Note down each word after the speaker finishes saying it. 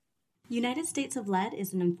United States of Lead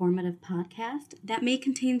is an informative podcast that may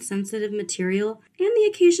contain sensitive material and the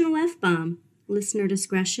occasional F-bomb. Listener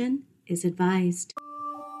discretion is advised.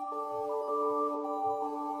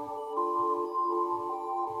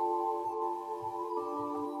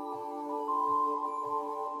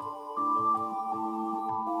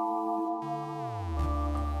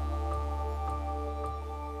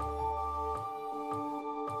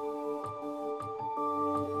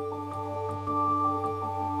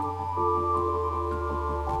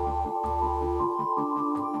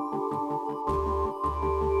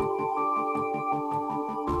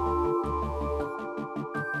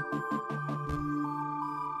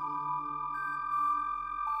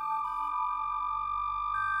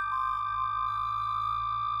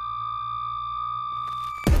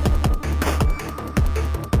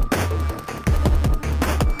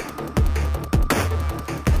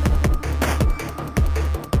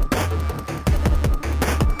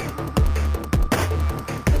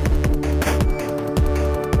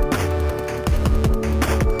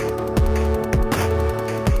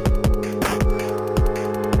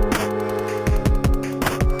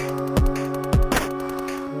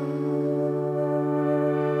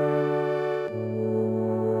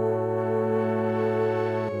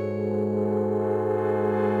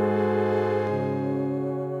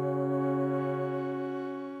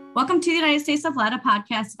 Welcome to the United States of Lead, a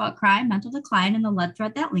podcast about crime, mental decline, and the lead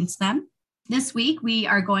thread that links them. This week, we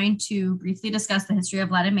are going to briefly discuss the history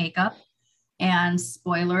of lead in makeup. And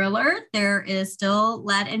spoiler alert, there is still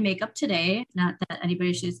lead in makeup today. Not that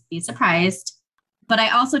anybody should be surprised. But I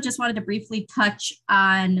also just wanted to briefly touch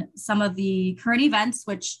on some of the current events,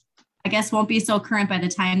 which I guess won't be so current by the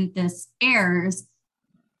time this airs.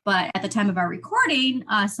 But at the time of our recording,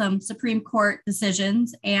 some Supreme Court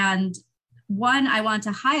decisions. And one I want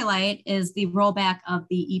to highlight is the rollback of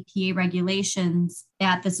the EPA regulations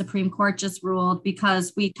that the Supreme Court just ruled,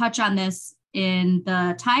 because we touch on this in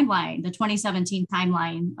the timeline, the 2017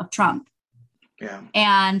 timeline of Trump. Yeah.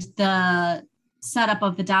 And the setup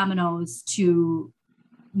of the dominoes to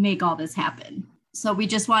make all this happen. So we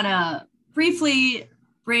just want to briefly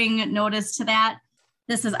bring notice to that.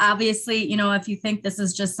 This is obviously, if you think this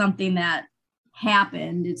is just something that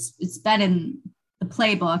happened, it's been in the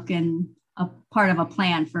playbook and a part of a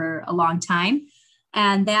plan for a long time.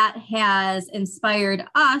 And that has inspired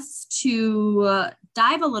us to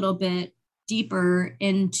dive a little bit deeper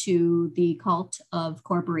into the cult of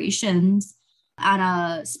corporations on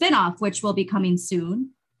a spinoff, which will be coming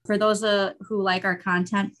soon. For those who like our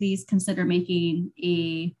content, please consider making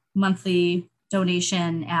a monthly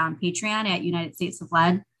donation on Patreon at United States of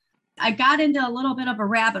Lead. I got into a little bit of a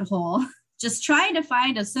rabbit hole just trying to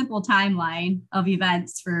find a simple timeline of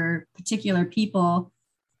events for particular people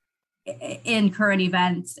in current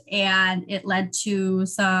events. And it led to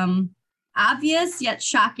some obvious yet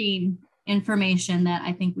shocking information that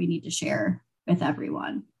I think we need to share with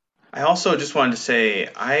everyone. I also just wanted to say,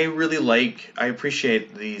 I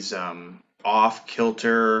appreciate these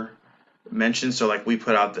off-kilter mentions. So like we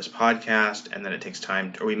put out this podcast and then it takes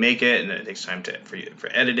time, or we make it and then it takes time for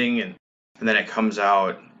editing and then it comes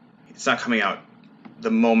out. It's not coming out the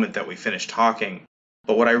moment that we finish talking.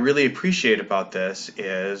 But what I really appreciate about this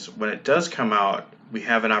is when it does come out, we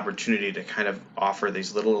have an opportunity to kind of offer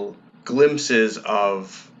these little glimpses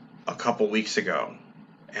of a couple weeks ago.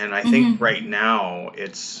 And I think right now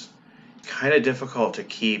it's kind of difficult to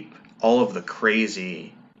keep all of the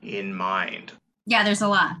crazy in mind. Yeah, there's a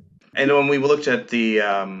lot. And when we looked at the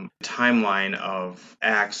timeline of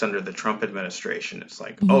acts under the Trump administration, it's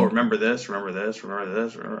like, oh, remember this, remember this, remember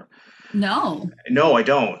this, remember. No, I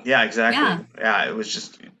don't. Yeah, exactly. Yeah, it was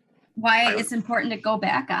just why it's important to go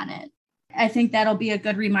back on it. I think that'll be a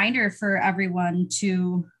good reminder for everyone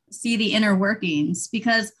to see the inner workings,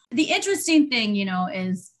 because the interesting thing,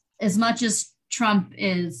 is as much as Trump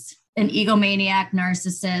is an egomaniac,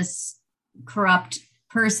 narcissist, corrupt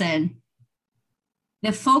person,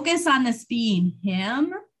 the focus on this being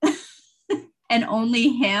him and only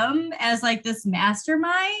him as like this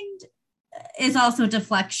mastermind is also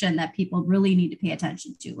deflection that people really need to pay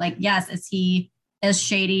attention to. Like, yes, is he as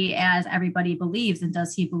shady as everybody believes? And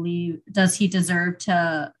does he deserve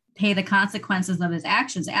to pay the consequences of his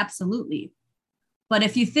actions? Absolutely. But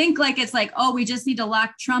if you think like, it's like, oh, we just need to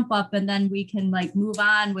lock Trump up and then we can like move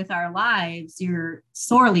on with our lives, you're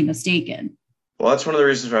sorely mistaken. Well, that's one of the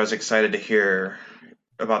reasons why I was excited to hear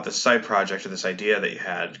about this side project or this idea that you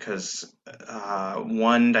had, because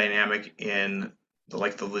one dynamic in the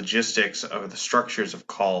logistics of the structures of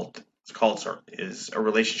cults is a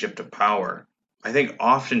relationship to power. I think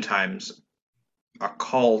oftentimes a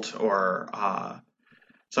cult or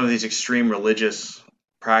some of these extreme religious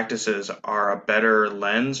practices are a better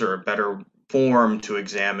lens or a better form to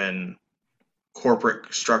examine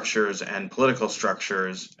corporate structures and political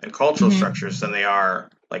structures and cultural structures than they are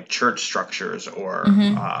like church structures or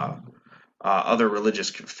other religious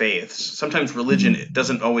faiths. Sometimes religion it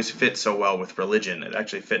doesn't always fit so well with religion. It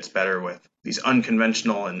actually fits better with these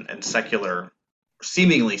unconventional and secular,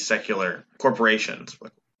 seemingly secular corporations.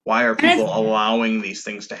 Why are people allowing these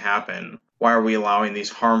things to happen? Why are we allowing these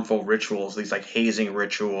harmful rituals, these like hazing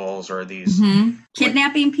rituals or these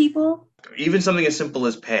kidnapping people? Even something as simple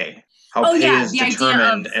as pay. How pay is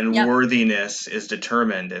determined and worthiness is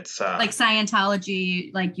determined. It's like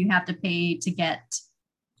Scientology, like you have to pay to get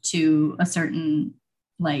to a certain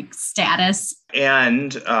like status.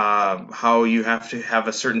 And how you have to have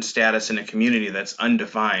a certain status in a community that's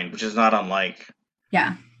undefined, which is not unlike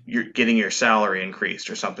you're getting your salary increased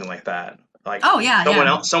or something like that. Like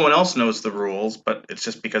someone else knows the rules, but it's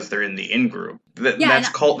just because they're in the in group. That's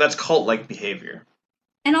cult like behavior.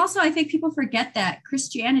 And also, I think people forget that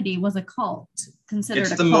Christianity was a cult, considered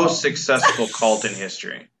it's the most successful cult in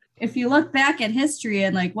history. If you look back at history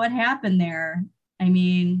and like what happened there, I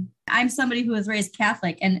mean, I'm somebody who was raised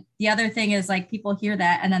Catholic. And the other thing is like people hear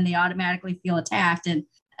that and then they automatically feel attacked. And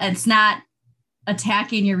it's not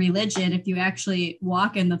attacking your religion if you actually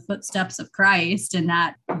walk in the footsteps of Christ and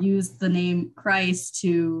not use the name Christ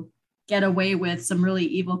to get away with some really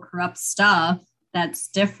evil, corrupt stuff. That's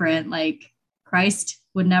different. Like Christ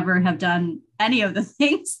would never have done any of the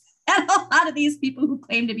things that a lot of these people who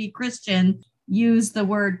claim to be Christian use the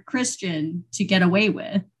word Christian to get away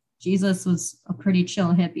with. Jesus was a pretty chill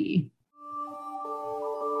hippie.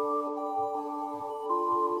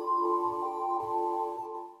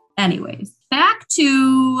 Anyways, back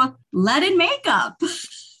to lead in makeup.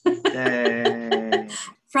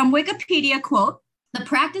 From Wikipedia, quote, the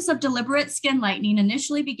practice of deliberate skin lightening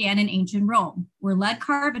initially began in ancient Rome, where lead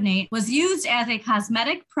carbonate was used as a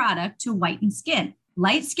cosmetic product to whiten skin.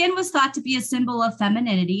 Light skin was thought to be a symbol of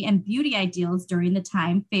femininity, and beauty ideals during the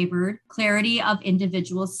time favored clarity of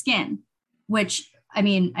individual skin, which, I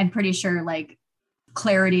mean, I'm pretty sure like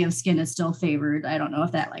clarity of skin is still favored. I don't know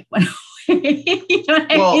if that like went away. You know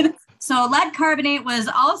what I mean? So lead carbonate was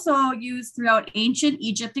also used throughout ancient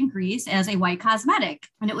Egypt and Greece as a white cosmetic,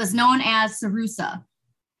 and it was known as cerussa.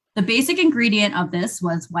 The basic ingredient of this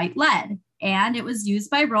was white lead, and it was used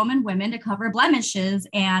by Roman women to cover blemishes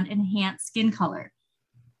and enhance skin color.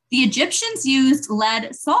 The Egyptians used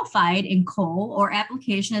lead sulfide in kohl, or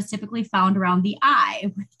application is typically found around the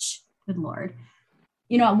eye, which, good Lord.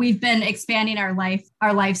 You know, we've been expanding our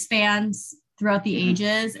lifespans throughout the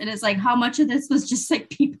ages. And it's like, how much of this was just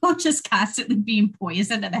like people just constantly being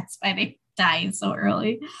poisoned, and that's why they died so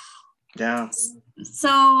early. Yeah. So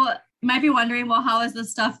you might be wondering, well, how is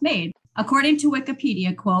this stuff made? According to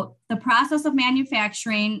Wikipedia, quote, the process of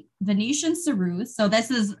manufacturing Venetian ceruse. So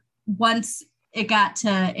this is once it got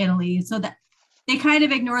to Italy. So that they kind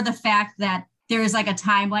of ignore the fact that there's like a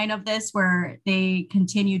timeline of this where they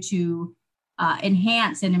continue to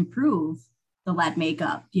enhance and improve the lead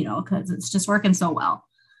makeup, you know, because it's just working so well.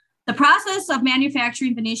 The process of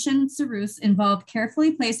manufacturing Venetian ceruse involved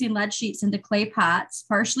carefully placing lead sheets into clay pots,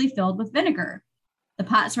 partially filled with vinegar. The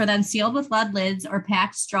pots were then sealed with lead lids or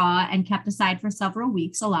packed straw and kept aside for several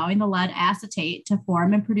weeks, allowing the lead acetate to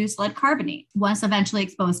form and produce lead carbonate, once eventually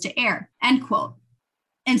exposed to air, end quote.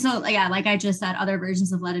 And so, yeah, like I just said, other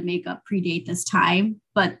versions of leaded makeup predate this time,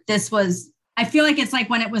 but this was, I feel like it's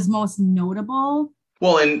like when it was most notable.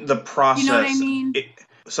 Well, in the process, you know what I mean?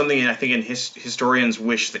 Something I think historians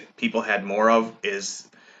wish that people had more of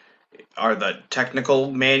are the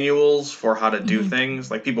technical manuals for how to do things.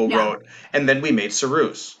 Like people wrote, and then we made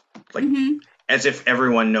ceruse, like as if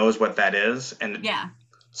everyone knows what that is. And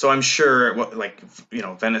so I'm sure,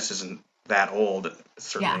 Venice isn't that old.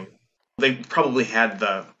 Certainly, they probably had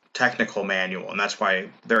the technical manual, and that's why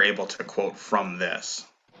they're able to quote from this.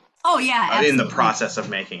 Oh yeah, absolutely. In the process of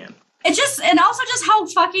making it. It's just, and also just how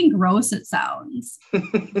fucking gross it sounds.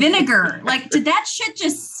 Vinegar. Like, did that shit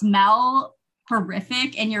just smell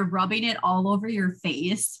horrific and you're rubbing it all over your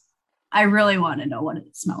face? I really want to know what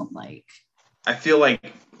it smelled like. I feel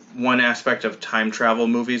like one aspect of time travel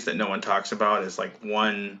movies that no one talks about is like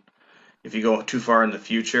if you go too far in the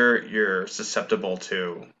future, you're susceptible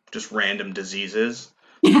to just random diseases.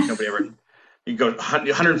 Nobody ever... You go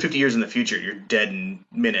 150 years in the future, you're dead in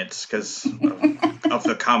minutes because of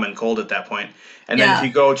the common cold at that point. And then if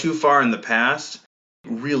you go too far in the past,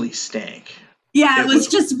 really stank. Yeah, it was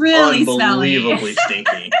just really unbelievably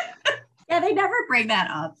stinky. Yeah, they never bring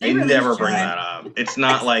that up. They never bring that up. It's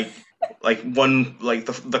not like like one like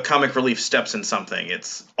the comic relief steps in something,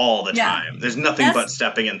 it's all the Yeah. time. There's nothing That's but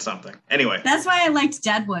stepping in something. Anyway, that's why I liked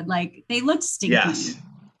Deadwood. Like they looked yes, stinky,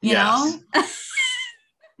 you yes, know?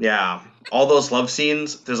 yeah. All those love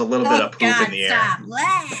scenes, there's a little bit Oh of poop in God, the air. stop.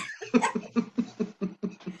 Blah.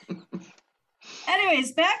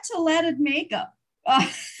 Anyways, back to leaded makeup. Uh,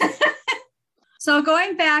 so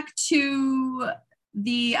going back to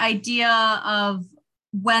the idea of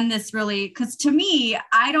when this really, because to me,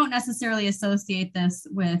 I don't necessarily associate this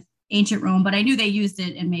with ancient Rome, but I knew they used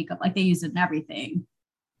it in makeup, like they used it in everything.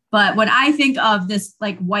 But when I think of this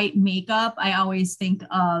like white makeup, I always think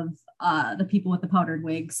of the people with the powdered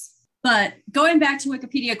wigs. But going back to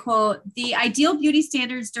Wikipedia quote, the ideal beauty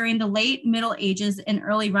standards during the late Middle Ages and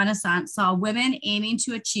early Renaissance saw women aiming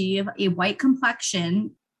to achieve a white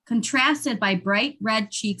complexion contrasted by bright red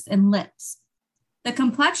cheeks and lips. The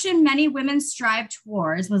complexion many women strived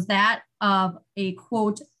towards was that of a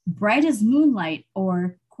quote, bright as moonlight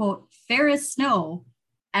or quote, fair as snow,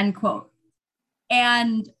 end quote.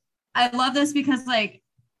 And I love this because like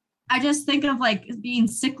I just think of like being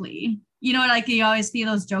sickly. You know, like you always see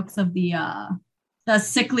those jokes of the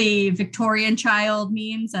sickly Victorian child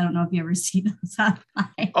memes. I don't know if you ever see those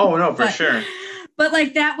online. Oh no, for but sure. but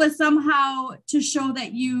like that was somehow to show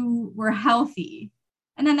that you were healthy.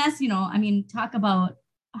 And then that's, you know, I mean, talk about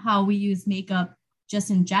how we use makeup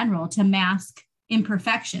just in general to mask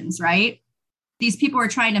imperfections, right? These people are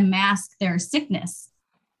trying to mask their sickness,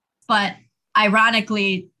 but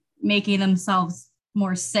ironically making themselves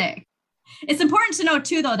more sick. It's important to note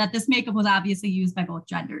too, though, that this makeup was obviously used by both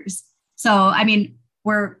genders. So, I mean,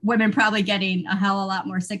 were women probably getting a hell of a lot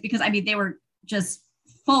more sick because I mean they were just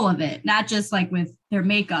full of it, not just like with their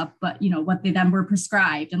makeup, but you know what they then were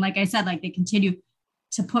prescribed. And like I said, like they continue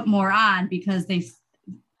to put more on because they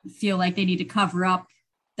feel like they need to cover up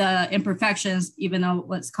the imperfections, even though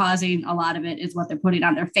what's causing a lot of it is what they're putting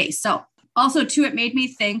on their face. So also too, it made me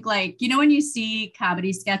think like, you know, when you see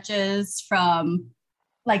comedy sketches from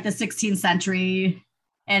like the 16th century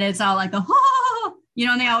and it's all like the, oh, you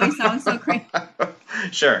know, and they always sound so crazy.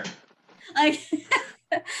 Sure. Like,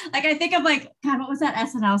 like I think of like, God, what was that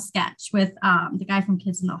SNL sketch with the guy from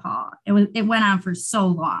Kids in the Hall? It went on for so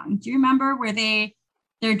long. Do you remember where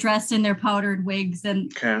they're dressed in their powdered wigs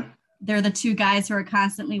and Okay. they're the two guys who are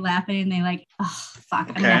constantly laughing and they like, oh fuck,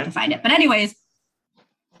 I'm gonna have Okay. to find it. But anyways,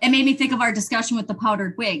 it made me think of our discussion with the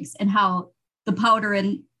powdered wigs and how the powder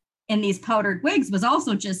in these powdered wigs was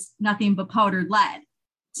also just nothing but powdered lead.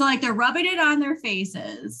 So like they're rubbing it on their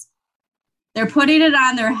faces, they're putting it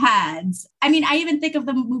on their heads. I mean, I even think of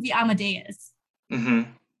the movie Amadeus Mm-hmm.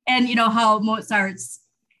 and you know how Mozart's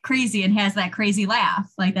crazy and has that crazy laugh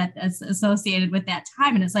like that's associated with that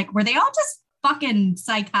time. And it's like, were they all just fucking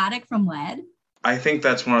psychotic from lead? I think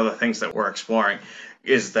that's one of the things that we're exploring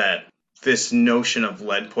is that this notion of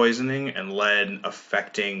lead poisoning and lead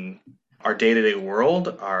affecting our day-to-day world,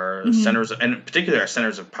 our Mm-hmm. centers, and particularly our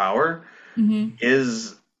centers of power, Mm-hmm.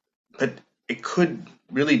 is, but it could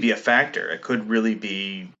really be a factor. It could really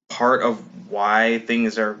be part of why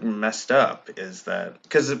things are messed up. Is that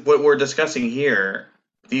because what we're discussing here?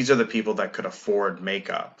 These are the people that could afford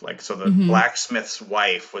makeup. Like, so the Mm-hmm. blacksmith's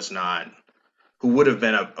wife was not, who would have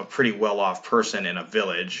been a pretty well-off person in a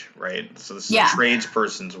village, right? So this is a Yeah.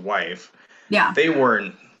 tradesperson's wife. Yeah. They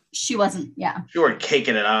weren't She wasn't. Yeah. She weren't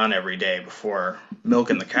caking it on every day before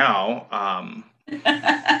milking the cow.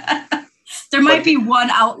 There But might be one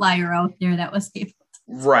outlier out there that was able.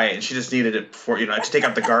 right, she just needed it before, to take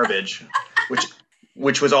out the garbage,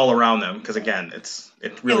 which was all around them because again, it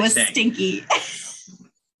It really was stinks. stinky.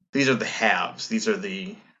 These are the haves. These are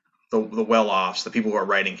the well-offs, the people who are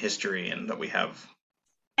writing history and that we have.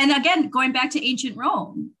 And again, going back to ancient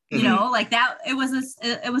Rome, you Mm-hmm. know, like that, it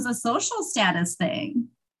was a social status thing.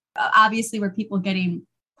 Obviously, were people getting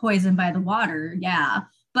poisoned by the water? Yeah,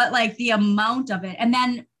 but like the amount of it, and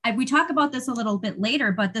then we talk about this a little bit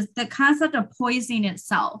later, but the concept of poisoning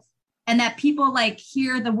itself, and that people like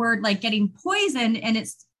hear the word like getting poisoned, and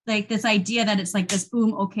it's like this idea that it's like this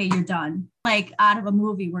boom, okay, you're done, like out of a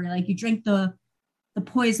movie where like you drink the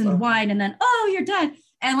poisoned wine and then oh you're dead.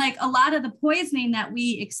 And like a lot of the poisoning that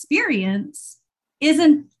we experience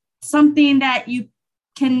isn't something that you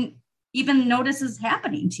can even notice is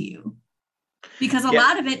happening to you because a Yeah.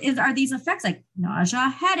 lot of it are these effects like nausea,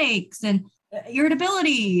 headaches, and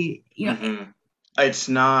irritability, you know. Mm-hmm. It's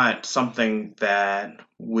not something that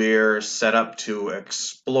we're set up to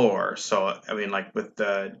explore. So, I mean, like with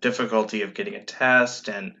the difficulty of getting a test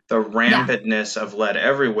and the Yeah. rampantness of lead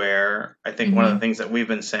everywhere, I think one of the Mm-hmm. things that we've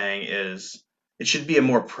been saying is it should be a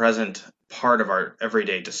more present part of our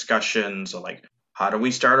everyday discussions. So, like how do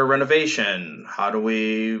we start a renovation? How do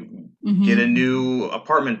we get a Mm-hmm. new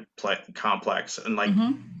apartment complex? And like,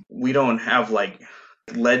 Mm-hmm. we don't have like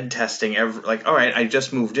lead testing every, like, all right, I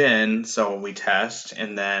just moved in, so we test,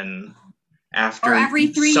 and then Or after every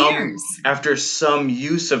three some years. after some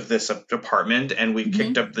use of this apartment, and we've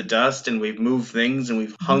kicked Mm-hmm. up the dust and we've moved things and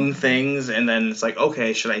we've hung Mm-hmm. things, and then it's like,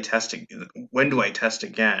 okay, should I test when do I test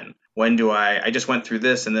again? When do I just went through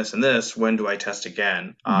this and this and this, when do I test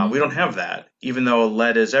again? We Mm-hmm. don't have that, even though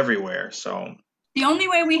lead is everywhere. So The only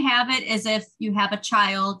way we have it is if you have a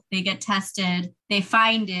child, they get tested, they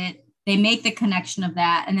find it, they make the connection of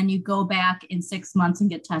that, and then you go back in 6 months and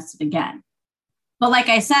get tested again. But like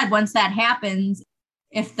I said, once that happens,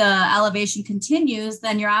 if the elevation continues,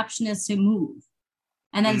 then your option is to move.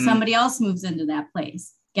 And then mhm. somebody else moves into that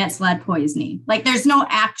place, gets lead poisoning. Like there's no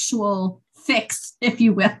actual fix, if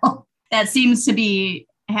you will, that seems to be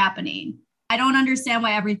happening. I don't understand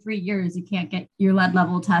why every 3 years you can't get your lead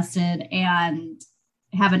level tested and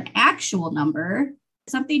have an actual number,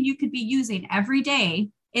 something you could be using every day.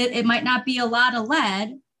 It might not be a lot of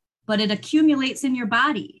lead, but it accumulates in your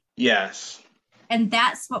body. Yes. And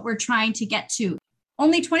that's what we're trying to get to.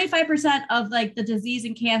 Only 25% of like the disease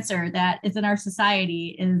and cancer that is in our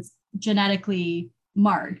society is genetically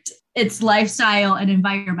marked. It's lifestyle and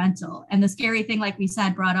environmental. And the scary thing, like we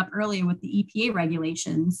said, brought up earlier with the EPA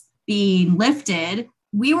regulations being lifted,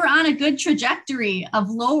 we were on a good trajectory of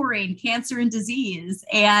lowering cancer and disease.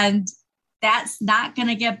 And that's not going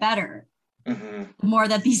to get better hmm the more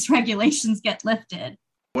that these regulations get lifted.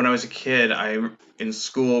 When I was a kid, in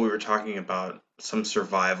school we were talking about some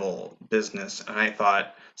survival business, and I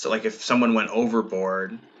thought, so like if someone went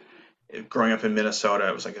overboard, growing up in Minnesota,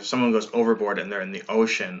 it was like if someone goes overboard and they're in the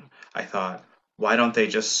ocean, I thought, why don't they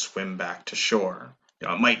just swim back to shore?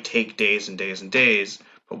 It might take days and days and days,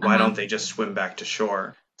 but why Uh-huh. don't they just swim back to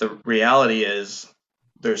shore? The reality is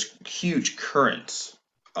there's huge currents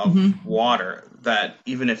of Mm-hmm. water that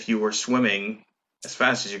even if you were swimming as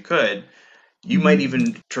fast as you could, you might Mm-hmm.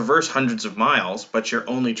 even traverse hundreds of miles, but you're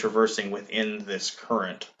only traversing within this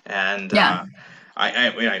current. And Yeah.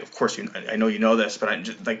 of course, I know you know this, but I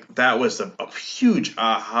just like that was a huge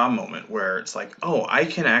aha moment where it's like, oh, I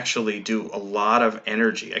can actually do a lot of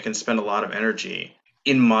energy. I can spend a lot of energy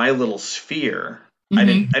in my little sphere.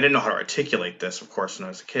 Mm-hmm. I didn't know how to articulate this, of course, when I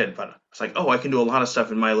was a kid, but it's like, oh, I can do a lot of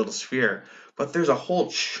stuff in my little sphere. But there's a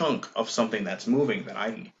whole chunk of something that's moving that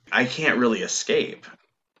I can't really escape.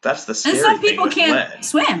 That's the And scary some thing people with can't lead.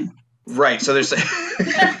 swim. Right. So there's And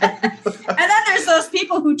then there's those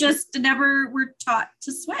people who just never were taught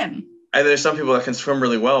to swim. and there's some people that can swim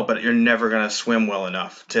really well, but you're never gonna swim well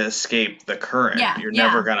enough to escape the current. Yeah, You're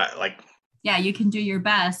never yeah. gonna like Yeah, you can do your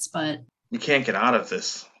best, but you can't get out of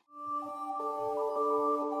this.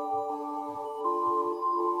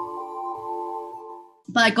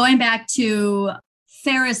 going back to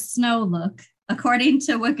Ferris Snow look, according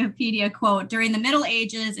to Wikipedia quote, during the Middle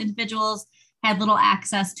Ages, individuals had little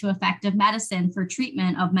access to effective medicine for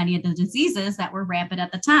treatment of many of the diseases that were rampant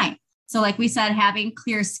at the time. So, like we said, having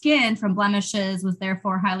clear skin from blemishes was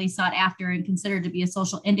therefore highly sought after and considered to be a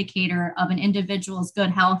social indicator of an individual's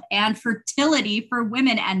good health and fertility for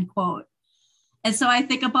women, end quote. And so I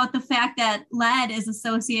think about the fact that lead is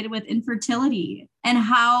associated with infertility and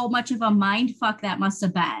how much of a mind fuck that must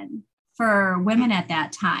have been for women at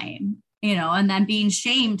that time, and then being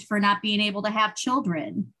shamed for not being able to have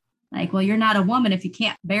children. Like, well, you're not a woman if you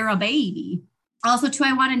can't bear a baby. Also, too,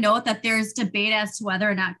 I want to note that there's debate as to whether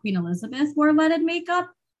or not Queen Elizabeth wore leaded makeup.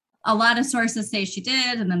 A lot of sources say she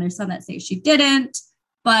did, and then there's some that say she didn't.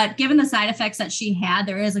 But given the side effects that she had,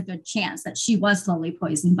 there is a good chance that she was slowly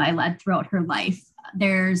poisoned by lead throughout her life.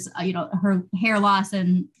 There's, her hair loss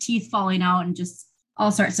and teeth falling out and just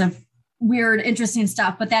all sorts of weird, interesting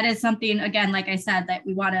stuff. But that is something, again, like I said, that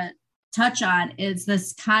we want to touch on is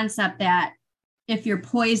this concept that if you're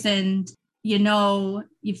poisoned,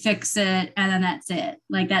 you fix it and then that's it.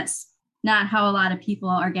 Like that's not how a lot of people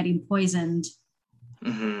are getting poisoned.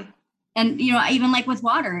 hmm And, even like with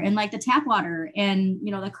water and like the tap water and,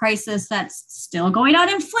 the crisis that's still going on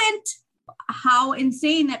in Flint, how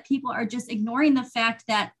insane that people are just ignoring the fact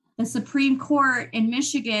that the Supreme Court in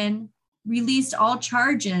Michigan released all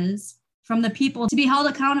charges from the people to be held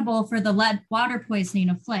accountable for the lead water poisoning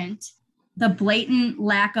of Flint. The blatant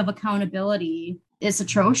lack of accountability is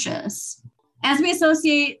atrocious. As we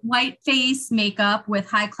associate white face makeup with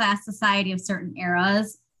high class society of certain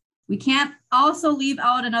eras, we can't also leave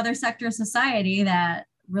out another sector of society that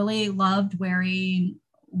really loved wearing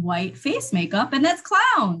white face makeup, and that's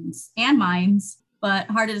clowns and mimes, but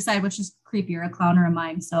hard to decide which is creepier, a clown or a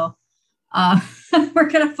mime. So we're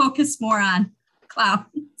going to focus more on clowns.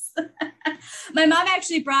 My mom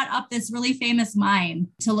actually brought up this really famous mine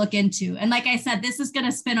to look into. And like I said, this is going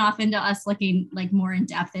to spin off into us looking like more in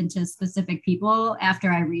depth into specific people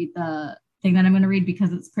after I read the thing that I'm going to read,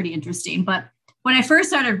 because it's pretty interesting. But when I first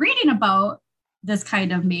started reading about this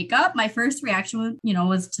kind of makeup, my first reaction,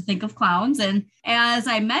 was to think of clowns. And as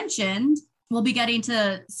I mentioned, we'll be getting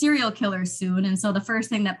to serial killers soon. And so the first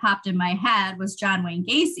thing that popped in my head was John Wayne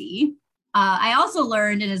Gacy. I also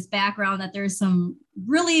learned in his background that there's some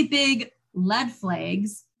really big lead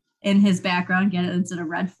flags in his background. Get it? Instead of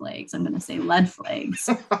red flags, I'm going to say lead flags.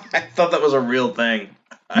 I thought that was a real thing.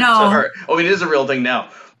 No. It is a real thing now.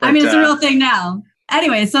 But, it's a real thing now.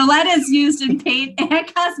 Anyway, so lead is used in paint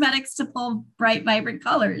and cosmetics to pull bright, vibrant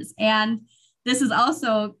colors. And this is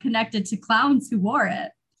also connected to clowns who wore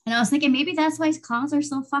it. And I was thinking maybe that's why clowns are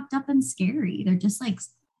so fucked up and scary. They're just like,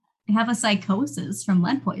 they have a psychosis from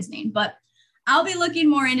lead poisoning. But I'll be looking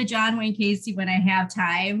more into John Wayne Gacy when I have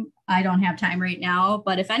time. I don't have time right now.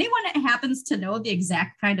 But if anyone happens to know the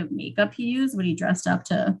exact kind of makeup he used when he dressed up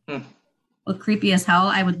to look creepy as hell,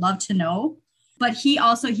 I would love to know. But he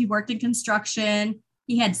worked in construction.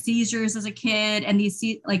 He had seizures as a kid, and these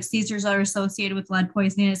seizures are associated with lead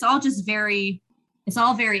poisoning. It's all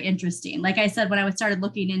very interesting. Like I said, when I started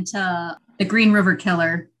looking into the Green River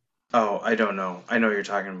Killer. Oh, I don't know. I know what you're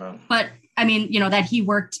talking about. But I mean, that he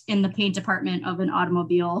worked in the paint department of an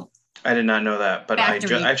automobile. I did not know that, but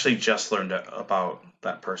factory. I actually just learned about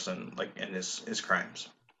that person, like in his crimes.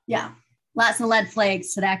 Yeah, lots of lead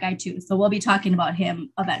flags to that guy too. So we'll be talking about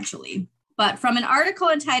him eventually. But from an article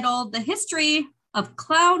entitled "The History of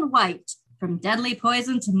Clown White, From Deadly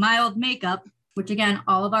Poison to Mild Makeup," which again,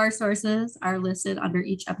 all of our sources are listed under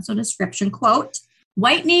each episode description, quote,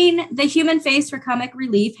 "Whitening the human face for comic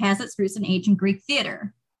relief has its roots in ancient Greek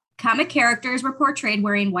theater. Comic characters were portrayed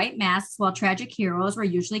wearing white masks, while tragic heroes were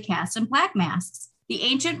usually cast in black masks. The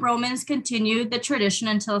ancient Romans continued the tradition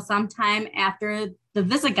until sometime after the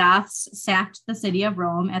Visigoths sacked the city of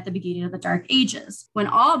Rome at the beginning of the Dark Ages, when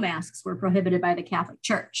all masks were prohibited by the Catholic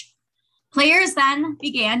Church. Players then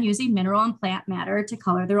began using mineral and plant matter to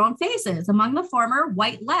color their own faces. Among the former,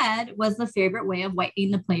 white lead was the favorite way of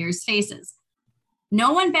whitening the players' faces.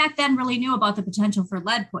 No one back then really knew about the potential for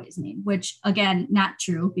lead poisoning, which, again, not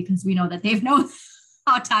true, because we know that they've known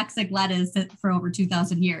how toxic lead is for over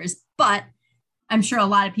 2,000 years. But I'm sure a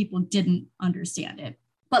lot of people didn't understand it.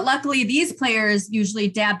 But luckily, these players usually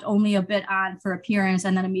dabbed only a bit on for appearance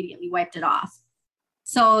and then immediately wiped it off.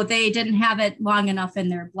 So they didn't have it long enough in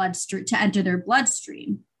their bloodstream to enter their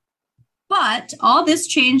bloodstream. But all this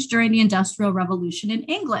changed during the Industrial Revolution in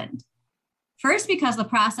England. First, because the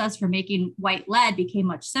process for making white lead became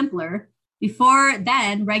much simpler. Before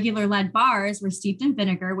then, regular lead bars were steeped in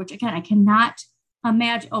vinegar, which again, I cannot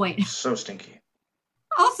imagine. Oh, wait. So stinky.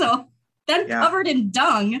 Also, then covered in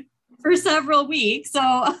dung for several weeks. So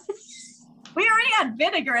we already had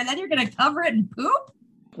vinegar, and then you're going to cover it in poop?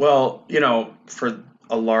 Well, for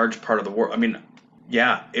a large part of the world, I mean,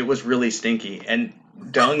 yeah, it was really stinky. And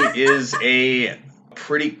dung is a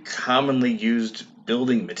pretty commonly used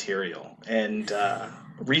building material and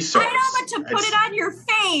resource. I know, but to put it on your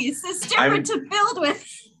face is different to build with.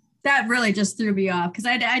 That really just threw me off, because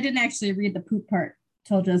I didn't actually read the poop part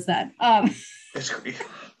till just then.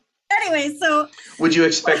 Anyway, so... Would you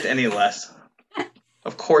expect any less?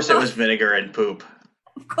 Of course it was vinegar and poop.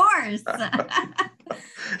 Of course.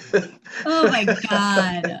 Oh my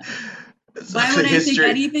God. Why would I think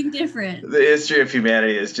anything different? The history of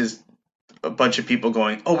humanity is just a bunch of people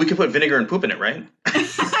going, oh, we could put vinegar and poop in it, right?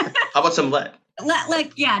 How about some lead? Let's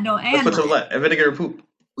put some lead and vinegar and poop.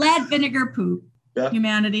 Lead, vinegar, poop. Yeah.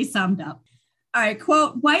 Humanity summed up. All right,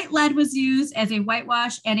 quote, "White lead was used as a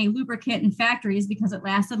whitewash and a lubricant in factories because it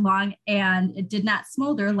lasted long and it did not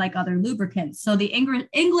smolder like other lubricants. So the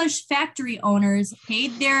English factory owners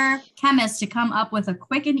paid their chemists to come up with a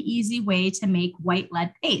quick and easy way to make white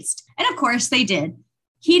lead paste. And of course they did.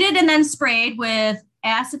 Heated and then sprayed with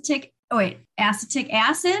acetic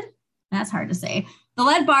acid. That's hard to say. The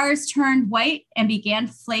lead bars turned white and began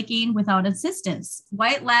flaking without assistance.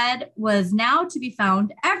 White lead was now to be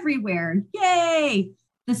found everywhere. Yay!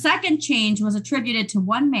 The second change was attributed to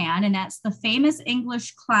one man, and that's the famous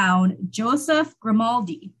English clown, Joseph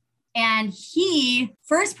Grimaldi. And he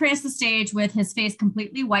first pranced the stage with his face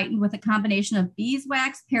completely whitened with a combination of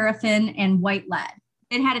beeswax, paraffin, and white lead.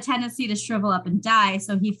 It had a tendency to shrivel up and die,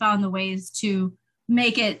 so he found the ways to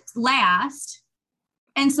make it last.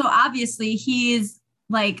 And so obviously he's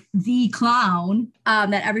like the clown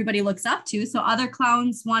that everybody looks up to. So other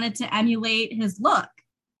clowns wanted to emulate his look.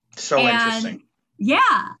 So interesting.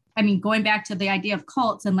 Yeah. I mean, going back to the idea of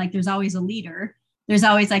cults and like there's always a leader. There's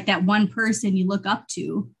always like that one person you look up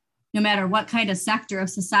to. no matter what kind of sector of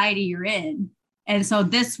society you're in. And so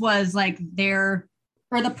this was like their,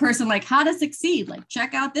 for the person like how to succeed, like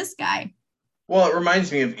check out this guy. Well, it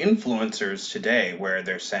reminds me of influencers today where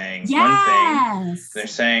they're saying one thing, they're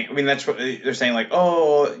Yes. saying, I mean, that's what they're saying, like,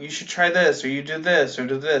 oh, you should try this, or you do this, or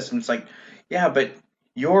do this. And it's like, yeah, but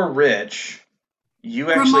you're rich.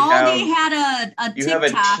 You actually Grimaldi had a you have a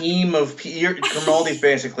TikTok team of Grimaldi's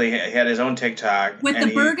basically had his own TikTok, with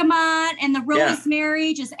and the bergamot and the yeah,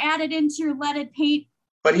 rosemary. Just add it into your leaded paint.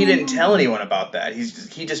 but he didn't tell Boom. anyone about that.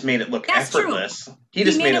 He just made it look That's true. effortless. He He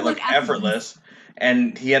just made made it it look look effortless. effortless,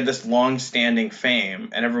 and he had this long-standing fame,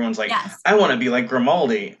 and everyone's like, Yes. "I want to be like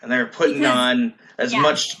Grimaldi," and they're putting Because, on as yes,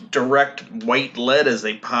 much direct white lead as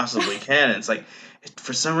they possibly can. And it's like,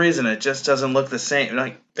 for some reason, it just doesn't look the same.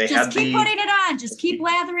 Like they just had keep the, putting it on. Just keep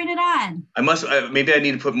lathering it on. maybe I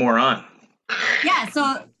need to put more on. Yeah.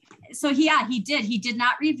 So he did. He did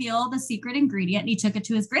not reveal the secret ingredient and he took it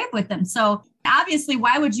to his grave with him. So obviously,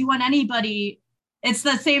 why would you want anybody? It's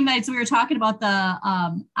the same as we were talking about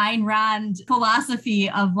the Ayn Rand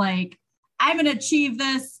philosophy of like, I'm going to achieve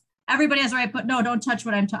this. Everybody has a right, but no, don't touch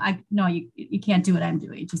what I'm talking. No, you can't do what I'm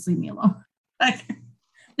doing. Just leave me alone. Like,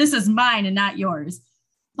 this is mine and not yours.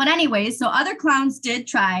 But anyway, so other clowns did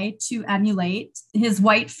try to emulate his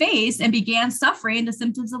white face and began suffering the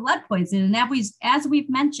symptoms of lead poisoning. And as we've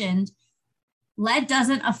mentioned, lead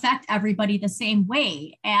doesn't affect everybody the same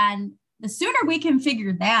way. And the sooner we can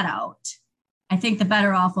figure that out, I think the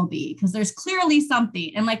better off we'll be because there's clearly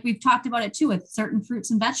something. And like we've talked about it too with certain fruits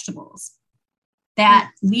and vegetables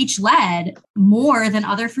that leach lead more than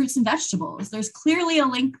other fruits and vegetables. There's clearly a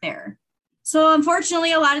link there. So,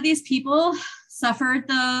 unfortunately, a lot of these people suffered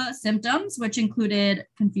the symptoms, which included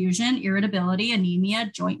confusion, irritability,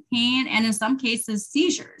 anemia, joint pain, and in some cases,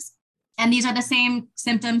 seizures. And these are the same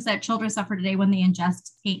symptoms that children suffer today when they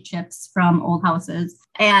ingest paint chips from old houses.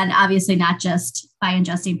 And obviously, not just by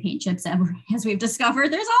ingesting paint chips, as we've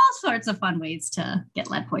discovered, there's all sorts of fun ways to get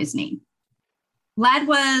lead poisoning. Lead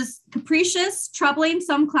was capricious, troubling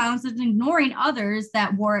some clowns and ignoring others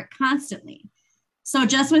that wore it constantly. So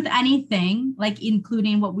just with anything, like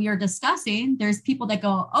including what we are discussing, there's people that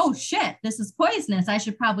go, oh shit, this is poisonous. I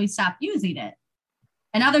should probably stop using it.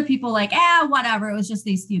 And other people like, whatever. It was just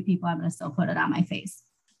these few people. I'm going to still put it on my face.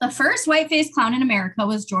 The first white-faced clown in America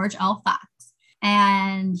was George L. Fox.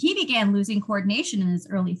 And he began losing coordination in his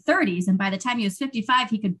early 30s. And by the time he was 55,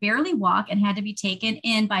 he could barely walk and had to be taken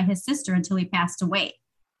in by his sister until he passed away.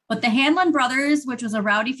 But the Hanlon brothers, which was a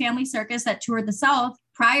rowdy family circus that toured the South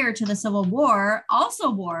prior to the Civil War, also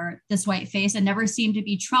wore this white face and never seemed to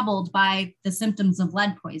be troubled by the symptoms of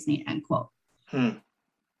lead poisoning, end quote.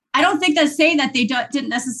 I don't think that's saying that they didn't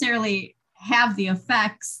necessarily have the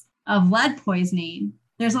effects of lead poisoning.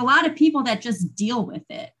 There's a lot of people that just deal with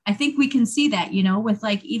it. I think we can see that, with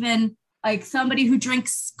like even like somebody who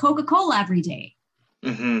drinks Coca-Cola every day.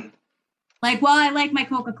 Mm-hmm. Like, well, I like my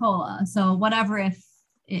Coca-Cola. So whatever, if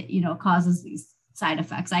it, causes these side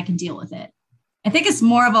effects, I can deal with it. I think it's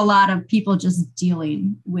more of a lot of people just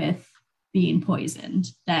dealing with being poisoned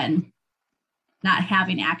than not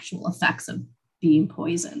having actual effects of being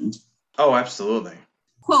poisoned. Oh, absolutely.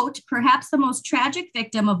 Quote, perhaps the most tragic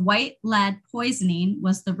victim of white lead poisoning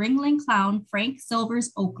was the Ringling clown Frank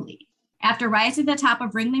Silvers Oakley. After rising to the top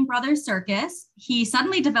of Ringling Brothers Circus, he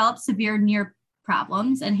suddenly developed severe near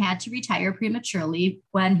problems and had to retire prematurely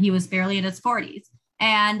when he was barely in his 40s.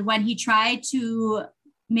 And when he tried to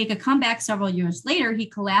make a comeback several years later, he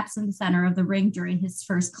collapsed in the center of the ring during his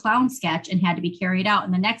first clown sketch and had to be carried out.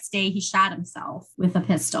 And the next day, he shot himself with a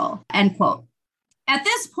pistol, end quote. At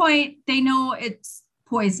this point, they know it's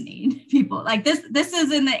poisoning people. Like this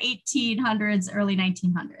is in the 1800s, early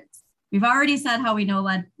 1900s. We've already said how we know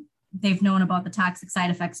lead. They've known about the toxic side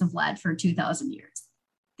effects of lead for 2,000 years.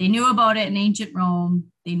 They knew about it in ancient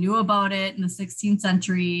Rome. They knew about it in the 16th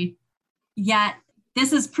century. Yet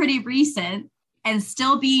this is pretty recent and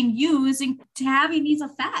still being used to having these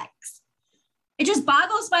effects. It just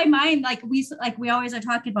boggles my mind. Like we always are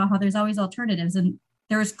talking about how there's always alternatives, and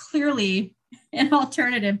there's clearly an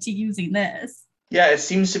alternative to using this. Yeah, it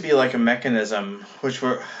seems to be like a mechanism which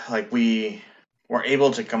we were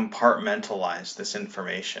able to compartmentalize this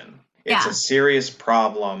information. It's a Yeah. serious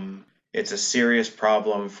problem. It's a serious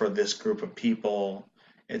problem for this group of people.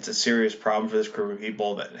 It's a serious problem for this group of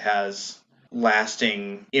people that has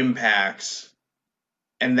lasting impacts.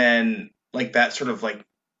 And then like that sort of like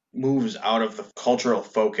moves out of the cultural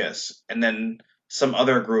focus, and then some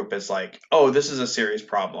other group is like, oh, this is a serious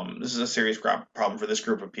problem, this is a serious problem for this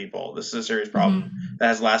group of people, this is a serious problem that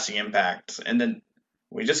has lasting impacts, and then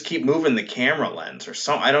we just keep moving the camera lens or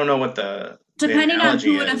some, I don't know what the Depending on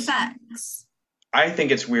analogy who it is. affects. I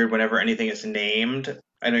think it's weird whenever anything is named.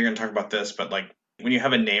 I know you're going to talk about this, but like when you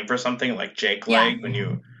have a name for something like Jake Yeah. Leg, when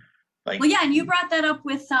you Well, like, yeah, and you brought that up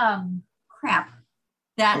with crap,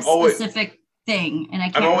 that I'm always specific thing, and I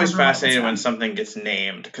I'm can't always remember what it was fascinated when from. something gets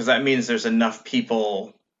named because that means there's enough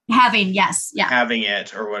people Having, yes, yeah. having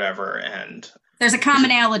it or whatever, and There's a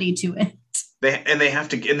commonality to it. they have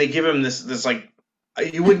to and they give him this like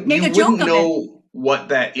Make you a joke wouldn't of it. know what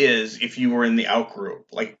that is if you were in the out group.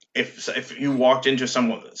 Like if you walked into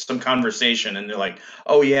some conversation and they're like,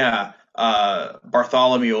 oh yeah,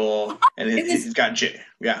 Bartholomew and It was he's got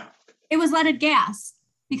yeah. it was leaded gas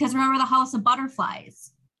because remember the House of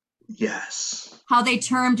Butterflies, Yes. how they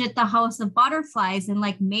termed it the House of Butterflies and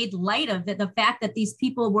like made light of it, the fact that these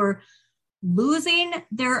people were losing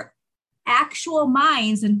their actual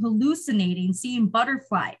minds and hallucinating, seeing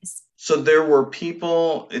butterflies. So there were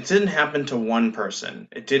people, it didn't happen to one person.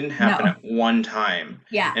 It didn't happen No, at one time.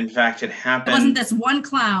 yeah, In fact, it it wasn't happened this one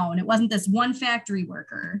clown, it wasn't this one factory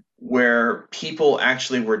worker. where people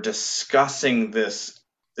actually were discussing The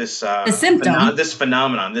symptom. this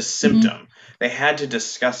phenomenon, this Mm-hmm. symptom. They had to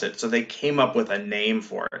discuss it, so they came up with a name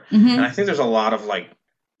for it. And I Mm-hmm. think there's a lot of like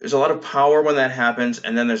there's a lot of power when that happens,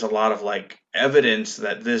 and then there's a lot of like evidence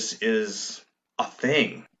that this is a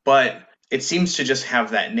thing. But it seems to just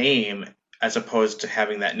have that name as opposed to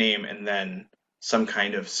having that name and then some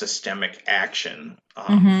kind of systemic action.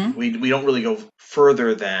 Mm-hmm. We don't really go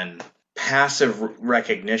further than passive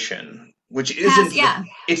recognition, which Pass, isn't yeah.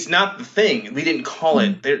 it's not the thing. We didn't call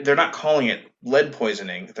Mm-hmm. it. They're not calling it lead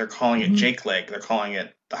poisoning. They're calling it Mm-hmm. Jake Leg. They're calling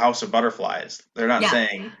it the House of Butterflies. They're not Yeah.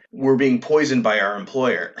 saying we're being poisoned by our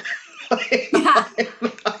employer. Yeah.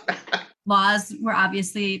 Laws were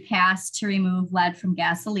obviously passed to remove lead from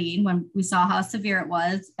gasoline when we saw how severe it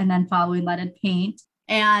was, and then following leaded paint.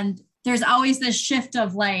 And there's always this shift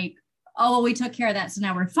of like, oh, well, we took care of that, so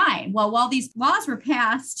now we're fine. Well, while these laws were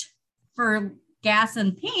passed for gas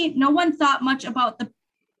and paint, no one thought much about the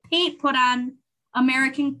paint put on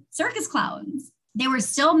American circus clowns. They were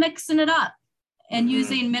still mixing it up and Mhm.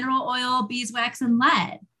 using mineral oil, beeswax, and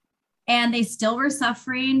lead. And they still were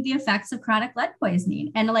suffering the effects of chronic lead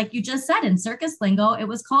poisoning. And like you just said, in circus lingo, it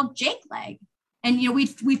was called Jake Leg. And you know,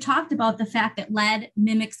 we've talked about the fact that lead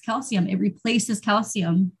mimics calcium; it replaces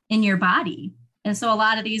calcium in your body. And so a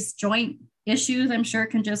lot of these joint issues, I'm sure,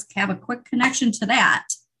 can just have a quick connection to that.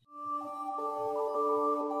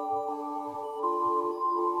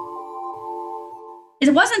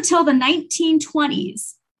 It wasn't until the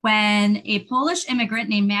 1920s when a Polish immigrant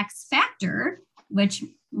named Max Factor, which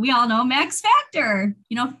we all know Max Factor,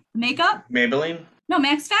 you know, makeup? Maybelline? No,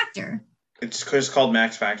 Max Factor. It's just called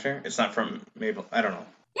Max Factor. It's not from Mabel. I don't know.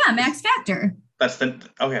 Yeah, Max Factor. That's the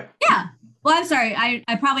okay. Yeah. Well, I'm sorry. I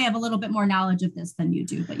probably have a little bit more knowledge of this than you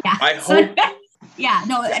do, but yeah. I hope. Yeah,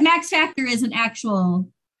 no, Max Factor is an actual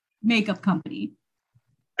makeup company.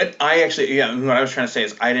 I actually, yeah. What I was trying to say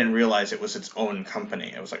is, I didn't realize it was its own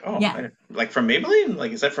company. I was like, oh, Yeah. like from Maybelline.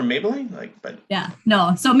 Like, is that from Maybelline? Like, but Yeah.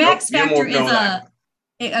 No. So nope, Max you Factor won't is know that.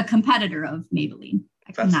 a competitor of Maybelline.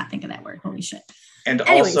 I could That's not think of that word. Holy shit. and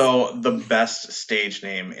Anyways, also the best stage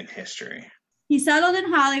name in history. he settled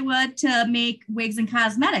in Hollywood to make wigs and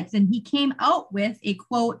cosmetics, and he came out with a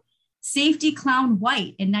quote, safety clown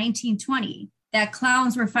white in 1920, that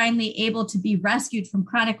clowns were finally able to be rescued from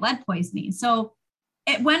chronic lead poisoning. So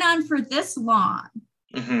it went on for this long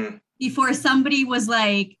Mm-hmm. before somebody was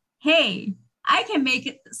like, hey, I can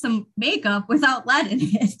make some makeup without lead in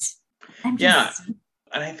it. Yeah,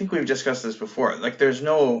 and I think we've discussed this before. Like, there's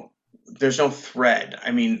no thread.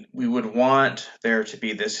 I mean, we would want there to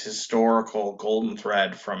be this historical golden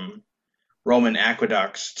thread from Roman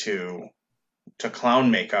aqueducts to clown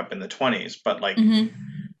makeup in the 20s, but like Mm-hmm.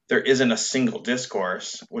 there isn't a single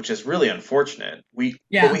discourse, which is really unfortunate. But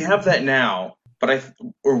Yeah. we have that now,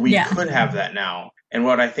 or we Yeah. could have that now. And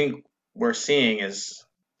what I think we're seeing is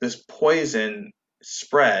this poison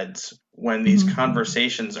spreads when these Mm-hmm.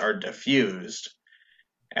 conversations are diffused,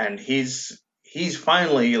 and he's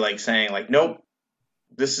finally like saying like, nope,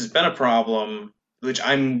 this has been a problem, which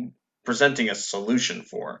I'm presenting a solution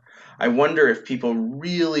for. I wonder if people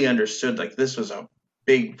really understood like this was a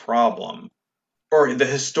big problem or the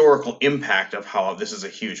historical impact of how this is a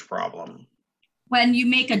huge problem. When you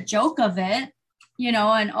make a joke of it, you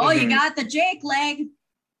know, and oh, you Mm-hmm. got the Jake leg,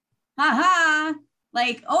 ha ha,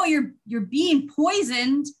 like oh, you're being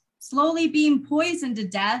poisoned, slowly being poisoned to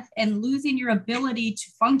death and losing your ability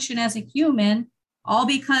to function as a human, all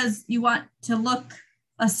because you want to look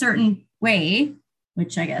a certain way,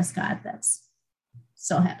 which I guess, God, that's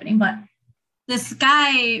still happening. But this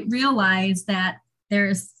guy realized that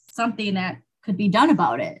there's something that could be done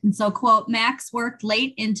about it. And so, quote, Max worked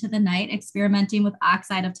late into the night experimenting with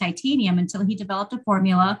oxide of titanium until he developed a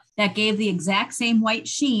formula that gave the exact same white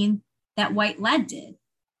sheen that white lead did.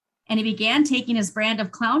 And he began taking his brand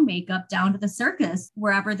of clown makeup down to the circus,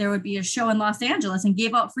 wherever there would be a show in Los Angeles, and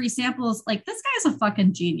gave out free samples. Like, this guy's a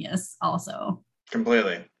fucking genius also.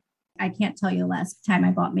 Completely. I can't tell you the last time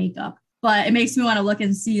I bought makeup, but it makes me want to look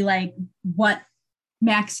and see like what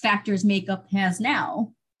Max Factor's makeup has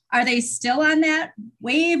now. Are they still on that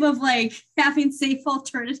wave of like having safe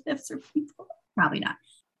alternatives for people? Probably not,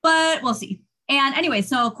 but we'll see. And anyway,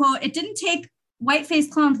 so quote, it didn't take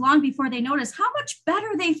white-faced clowns long before they noticed how much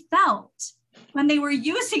better they felt when they were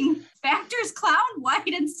using Factor's clown white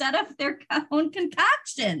instead of their own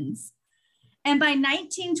concoctions. And by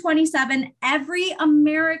 1927, every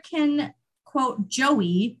American, quote,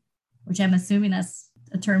 Joey, which I'm assuming that's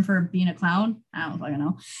a term for being a clown, I don't fucking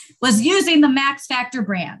know, was using the Max Factor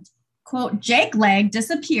brand. Quote, Jake Leg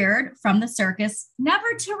disappeared from the circus,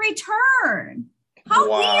 never to return. How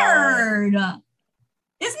weird.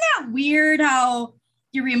 Isn't that weird how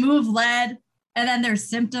you remove lead and then their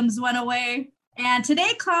symptoms went away? And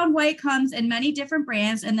today, clown white comes in many different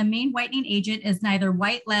brands, and the main whitening agent is neither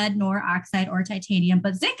white lead nor oxide or titanium,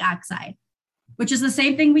 but zinc oxide, which is the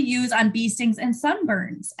same thing we use on bee stings and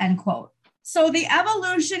sunburns, end quote. So the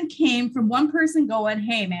evolution came from one person going,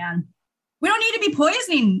 hey, man, we don't need to be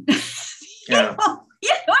poisoning. Yeah. You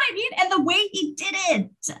know what I mean? And the way he did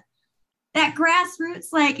it, that grassroots,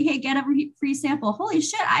 like, hey, get a free sample. Holy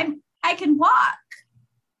shit, I can walk.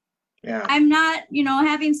 Yeah. I'm not,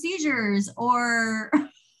 having seizures or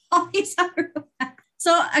all these other effects.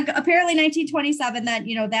 So apparently 1927, that,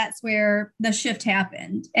 that's where the shift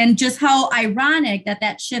happened. And just how ironic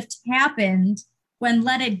that shift happened when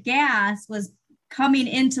leaded gas was coming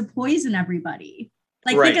in to poison everybody.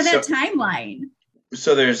 Like, right. Think of that timeline.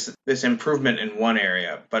 So there's this improvement in one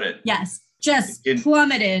area, but it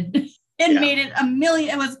plummeted and made it a million.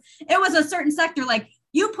 It was a certain sector, like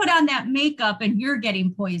you put on that makeup and you're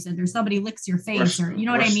getting poisoned, or somebody licks your face, or you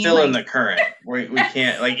know what I mean? We're still in the current. We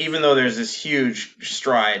can't, like, even though there's this huge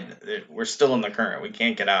stride, we're still in the current. We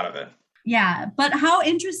can't get out of it. Yeah, but how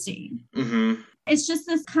interesting. Mm-hmm. It's just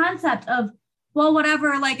this concept of, well,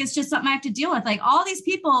 whatever, like, it's just something I have to deal with. Like, all these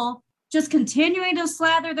people just continuing to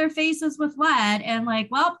slather their faces with lead and like,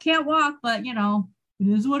 well, can't walk, but it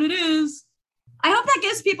is what it is. I hope that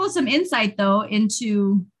gives people some insight, though,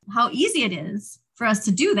 into how easy it is for us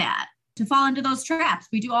to do that, to fall into those traps.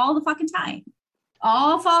 We do all the fucking time.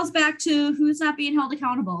 All falls back to who's not being held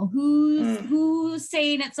accountable, who's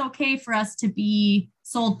saying it's okay for us to be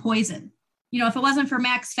sold poison. If it wasn't for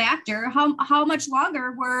Max Factor, how much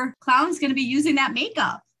longer were clowns going to be using that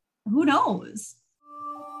makeup? Who knows?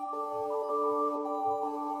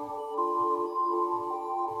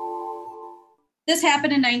 This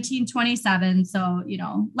happened in 1927. So,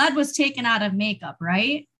 lead was taken out of makeup,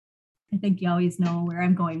 right? I think you always know where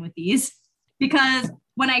I'm going with these, because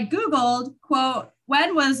when I Googled, quote,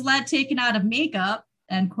 when was lead taken out of makeup,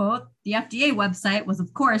 end quote, the FDA website was,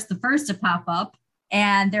 of course, the first to pop up.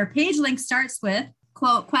 And their page link starts with,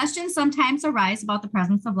 quote, questions sometimes arise about the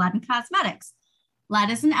presence of lead in cosmetics. Lead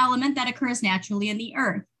is an element that occurs naturally in the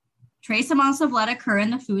earth. Trace amounts of lead occur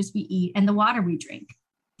in the foods we eat and the water we drink.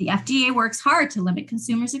 The FDA works hard to limit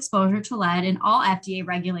consumers' exposure to lead in all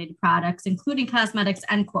FDA-regulated products, including cosmetics,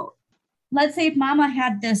 end quote. Let's say if Mama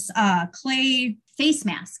had this clay face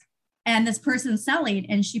mask and this person's selling,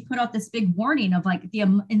 and she put out this big warning of like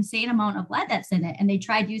the insane amount of lead that's in it. And they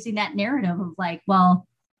tried using that narrative of like, well,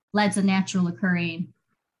 lead's a natural occurring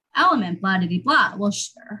element, blah, blah, blah. Well,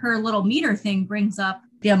 her little meter thing brings up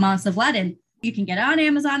the amounts of lead in. You can get it on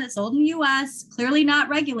Amazon. It's sold in the US, clearly not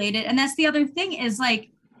regulated. And that's the other thing is like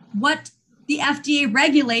what the FDA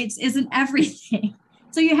regulates isn't everything.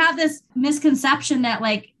 So you have this misconception that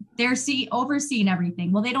like they're overseeing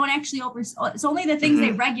everything. Well, they don't actually oversee. It's only the things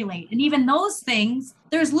they regulate. And even those things,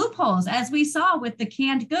 there's loopholes, as we saw with the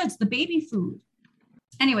canned goods, the baby food.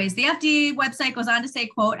 Anyways, the FDA website goes on to say,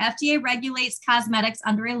 quote, FDA regulates cosmetics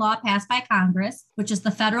under a law passed by Congress, which is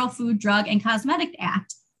the Federal Food, Drug, and Cosmetic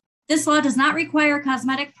Act. This law does not require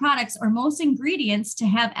cosmetic products or most ingredients to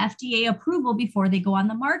have FDA approval before they go on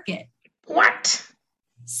the market. What?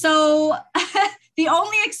 So the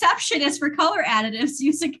only exception is for color additives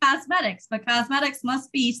used in cosmetics, but cosmetics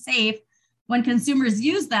must be safe when consumers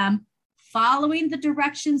use them, following the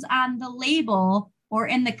directions on the label or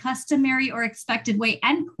in the customary or expected way,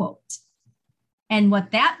 end quote. And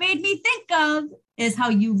what that made me think of is how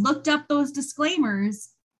you looked up those disclaimers.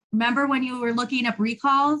 Remember when you were looking up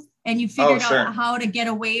recalls and you figured out how to get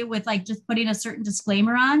away with like just putting a certain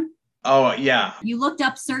disclaimer on? Oh, yeah. You looked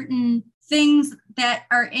up certain things that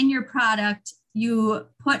are in your product, you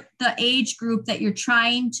put the age group that you're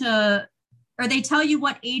trying to, or they tell you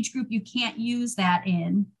what age group you can't use that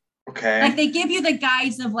in. Okay. Like they give you the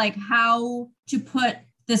guides of like how to put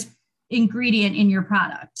this ingredient in your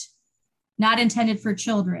product, not intended for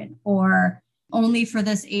children or only for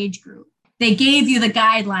this age group. They gave you the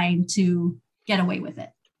guideline to get away with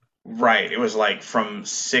it. Right. It was like from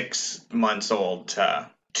 6 months old to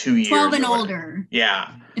 2 years. 12 and older.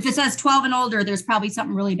 Yeah. If it says 12 and older, there's probably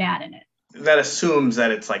something really bad in it. That assumes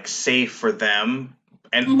that it's like safe for them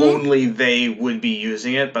and only they would be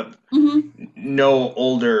using it, but no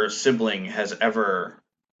older sibling has ever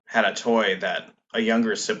had a toy that a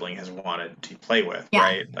younger sibling has wanted to play with,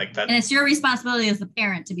 right? Like that. And it's your responsibility as the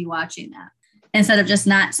parent to be watching that instead of just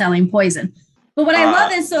not selling poison. But what I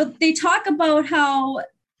love is, so they talk about how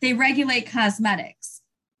they regulate cosmetics,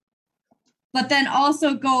 but then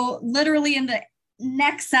also go literally in the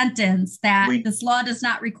next sentence that this law does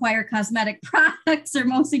not require cosmetic products or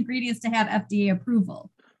most ingredients to have FDA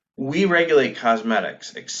approval. We regulate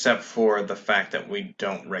cosmetics, except for the fact that we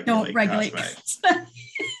don't regulate cosmetics.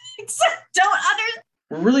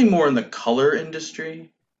 We're really more in the color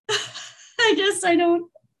industry. I don't.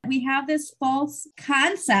 We have this false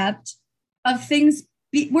concept of things.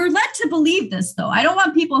 We're led to believe this, though. I don't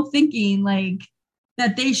want people thinking like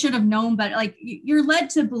that they should have known, but like you're led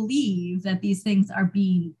to believe that these things are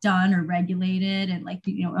being done or regulated, and like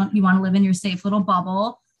you want to live in your safe little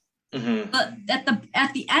bubble. But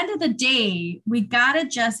at the end of the day, we gotta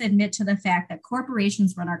just admit to the fact that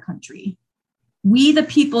corporations run our country. We, the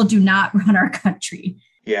people, do not run our country.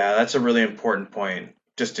 Yeah, that's a really important point.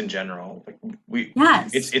 Just in general, like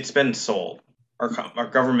it's been sold. Our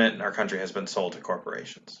government and our country has been sold to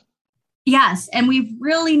corporations. Yes, and we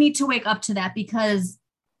really need to wake up to that because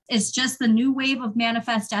it's just the new wave of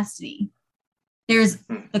manifest destiny. There's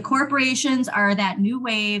the corporations are that new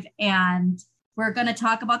wave, and we're going to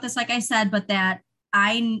talk about this, like I said, but that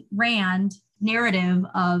Ayn Rand narrative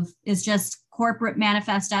of is just corporate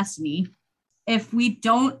manifest destiny. If we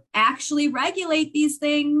don't actually regulate these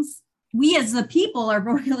things, we as the people are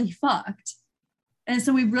really fucked. And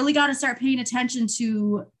so we really got to start paying attention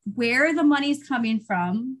to where the money's coming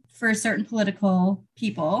from for certain political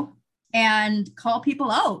people and call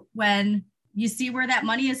people out when you see where that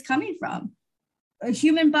money is coming from.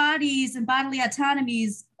 Human bodies and bodily autonomy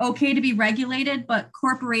is okay to be regulated, but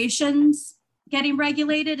corporations getting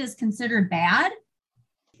regulated is considered bad.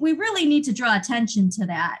 We really need to draw attention to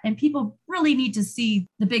that, and people really need to see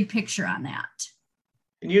the big picture on that.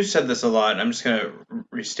 And you've said this a lot, and I'm just going to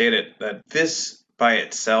restate it, that this by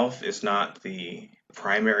itself is not the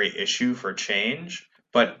primary issue for change,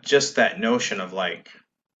 but just that notion of like,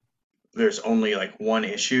 there's only like one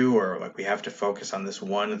issue, or like we have to focus on this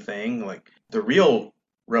one thing. Like the real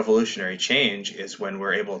revolutionary change is when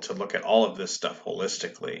we're able to look at all of this stuff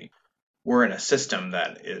holistically. We're in a system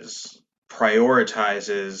that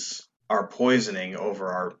prioritizes our poisoning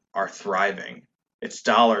over our thriving. It's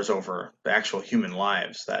dollars over the actual human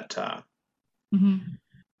lives that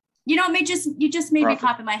you just made me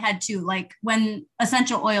pop in my head too, like when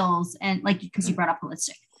essential oils and like because you brought up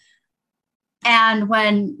holistic. And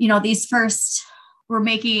when, these first were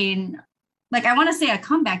making, like, I want to say a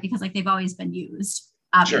comeback because like they've always been used,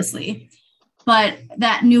 obviously, but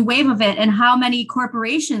that new wave of it and how many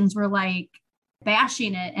corporations were like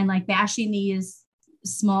bashing it and like bashing these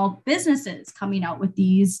small businesses coming out with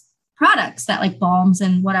these products that like balms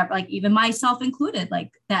and whatever, like even myself included,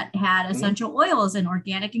 like that had essential oils and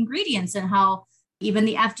organic ingredients, and how even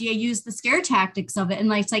the FDA used the scare tactics of it. And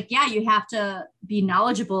like, it's like, yeah, you have to be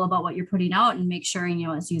knowledgeable about what you're putting out and make sure,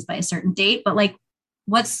 it's used by a certain date. But like,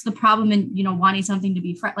 what's the problem in, wanting something to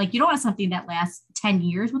be fresh? Like, you don't want something that lasts 10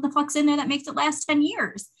 years. What the fuck's in there that makes it last 10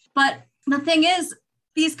 years? But the thing is,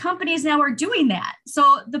 these companies now are doing that.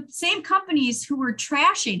 So the same companies who were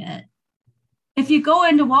trashing it, if you go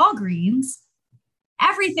into Walgreens,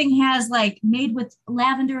 everything has like made with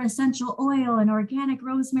lavender essential oil and organic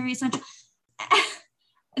rosemary essential.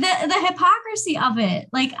 The hypocrisy of it,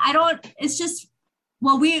 like it's just,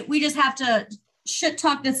 well, we just have to shit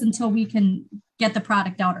talk this until we can get the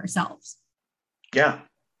product out ourselves. Yeah.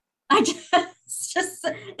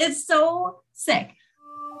 It's so sick.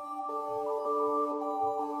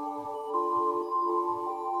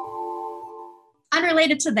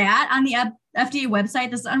 Unrelated to that, on the FDA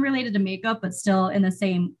website, this is unrelated to makeup, but still in the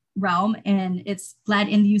same realm, and it's fled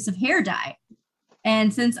in the use of hair dye.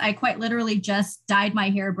 And since I quite literally just dyed my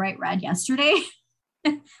hair bright red yesterday,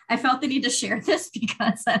 I felt the need to share this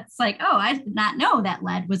because that's like, oh, I did not know that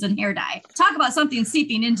lead was in hair dye. Talk about something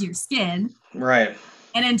seeping into your skin. Right.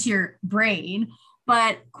 And into your brain.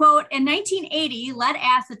 But, quote, in 1980, lead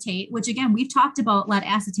acetate, which again, we've talked about lead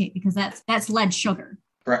acetate because that's lead sugar.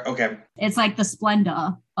 Right. Okay. It's like the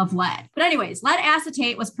Splenda of lead. But anyways, lead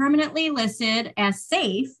acetate was permanently listed as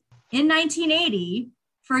safe in 1980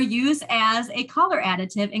 for use as a color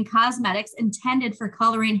additive in cosmetics intended for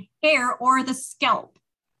coloring hair or the scalp,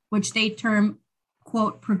 which they term,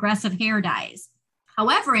 quote, progressive hair dyes.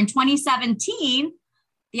 However, in 2017,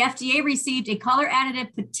 the FDA received a color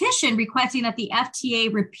additive petition requesting that the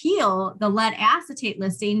FDA repeal the lead acetate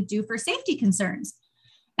listing due for safety concerns.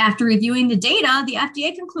 After reviewing the data, the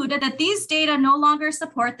FDA concluded that these data no longer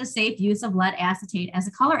support the safe use of lead acetate as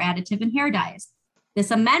a color additive in hair dyes.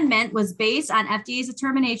 This amendment was based on FDA's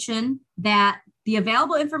determination that the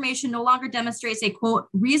available information no longer demonstrates a, quote,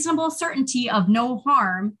 reasonable certainty of no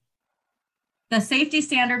harm, the safety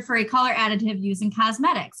standard for a color additive used in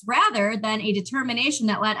cosmetics, rather than a determination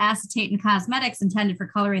that lead acetate in cosmetics intended for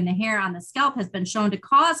coloring the hair on the scalp has been shown to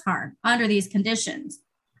cause harm under these conditions.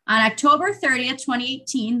 On October 30th,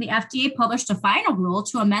 2018, the FDA published a final rule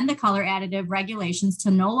to amend the color additive regulations to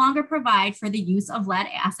no longer provide for the use of lead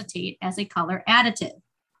acetate as a color additive.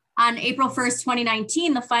 On April 1st,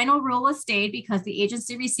 2019, the final rule was stayed because the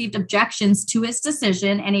agency received objections to its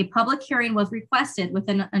decision and a public hearing was requested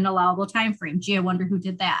within an allowable timeframe. Gee, I wonder who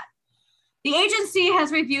did that. The agency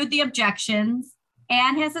has reviewed the objections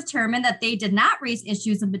and has determined that they did not raise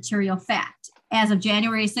issues of material fact. As of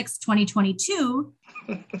January 6, 2022,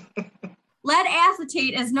 lead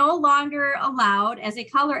acetate is no longer allowed as a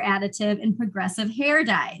color additive in progressive hair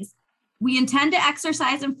dyes. We intend to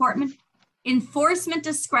exercise enforcement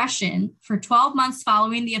discretion for 12 months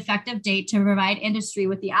following the effective date to provide industry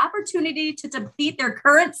with the opportunity to deplete their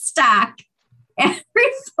current stock and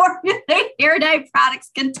reformulate hair dye products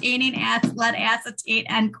containing lead acetate,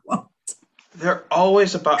 end quote. They're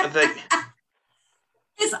always about the.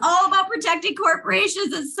 It's all about protecting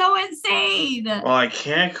corporations. It's so insane. Well, I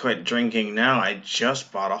can't quit drinking now. I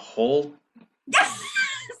just bought a whole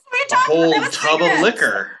tub of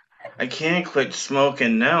liquor. I can't quit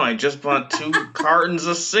smoking now. I just bought 2 cartons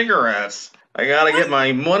of cigarettes. I gotta get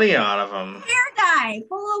my money out of them. Hair dye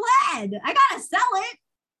full of lead. I gotta sell it.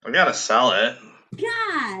 I gotta sell it.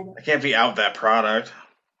 God. I can't be out that product.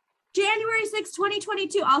 January 6,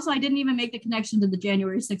 2022. Also, I didn't even make the connection to the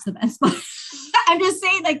January 6th events, but I'm just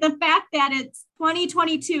saying, like, the fact that it's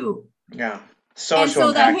 2022. Yeah. So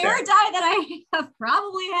the hair dye that I have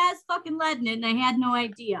probably has fucking lead in it, and I had no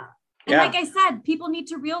idea. And like I said, people need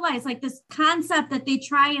to realize, like, this concept that they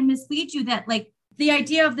try and mislead you, that, like, the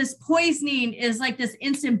idea of this poisoning is like this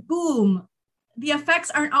instant boom. The effects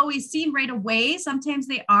aren't always seen right away. Sometimes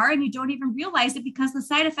they are, and you don't even realize it because the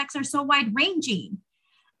side effects are so wide ranging.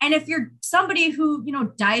 And if you're somebody who,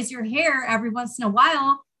 dyes your hair every once in a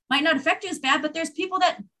while, might not affect you as bad, but there's people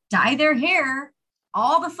that dye their hair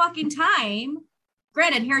all the fucking time.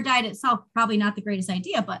 Granted, hair dye itself, probably not the greatest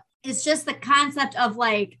idea, but it's just the concept of,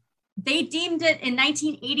 like, they deemed it in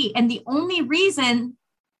 1980. And the only reason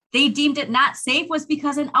they deemed it not safe was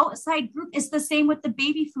because an outside group is the same with the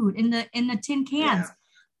baby food in the tin cans. Yeah.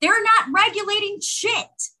 They're not regulating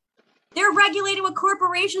shit. They're regulating what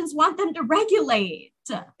corporations want them to regulate,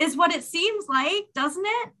 is what it seems like, doesn't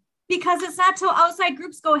it? Because it's not till outside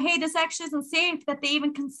groups go, hey, this actually isn't safe, that they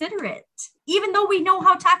even consider it, even though we know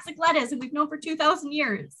how toxic lead is and we've known for 2,000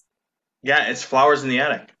 years. Yeah, it's flowers in the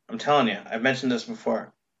attic. I'm telling you, I've mentioned this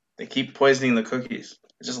before. They keep poisoning the cookies.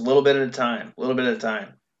 It's just a little bit at a time,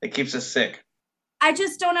 It keeps us sick. I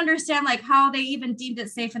just don't understand, like, how they even deemed it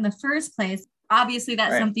safe in the first place. Obviously,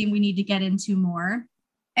 that's something we need to get into more.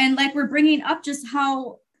 And, like, we're bringing up just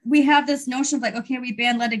how we have this notion of, like, okay, we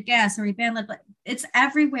ban leaded gas or we ban lead. It's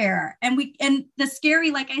everywhere. And the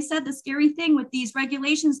scary, like I said, the scary thing with these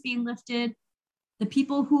regulations being lifted, the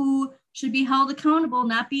people who should be held accountable,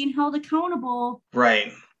 not being held accountable.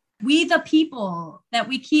 Right. We, the people that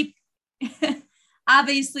we keep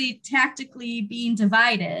obviously tactically being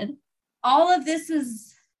divided. All of this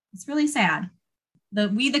it's really sad.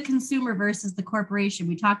 We, the consumer versus the corporation.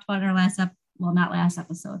 We talked about in our not last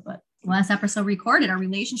episode, but last episode recorded, our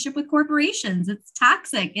relationship with corporations. It's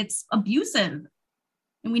toxic. It's abusive.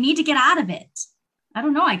 And we need to get out of it. I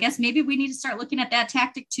don't know. I guess maybe we need to start looking at that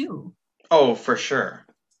tactic too. Oh, for sure.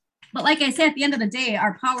 But like I said, at the end of the day,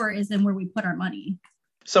 our power is in where we put our money.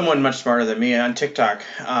 Someone much smarter than me on TikTok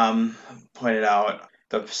pointed out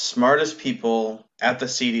the smartest people at the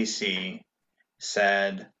CDC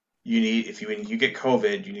said when you get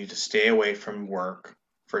COVID, you need to stay away from work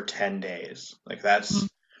for 10 days. Like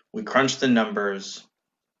we crunched the numbers.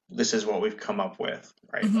 This is what we've come up with,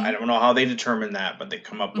 right? Mm-hmm. I don't know how they determine that, but they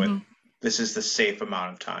come up with this is the safe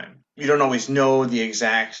amount of time. You don't always know the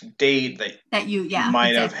exact date that you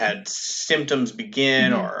might have exactly. had symptoms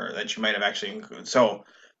begin Mm-hmm. or that you might have actually. So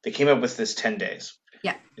they came up with this 10 days.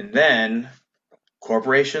 Yeah. And then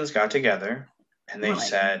corporations got together and We're they like,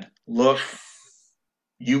 said, look,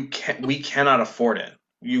 we cannot afford it.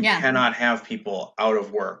 You yeah. cannot have people out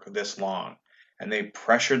of work this long. And they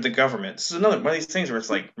pressured the government. This is another one of these things where it's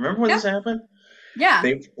like, remember when Yep. this happened? Yeah.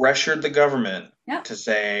 They pressured the government Yep. to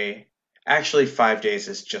say, actually, 5 days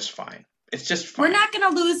is just fine. It's just We're fine. not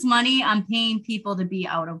going to lose money on paying people to be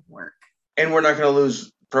out of work. And we're not going to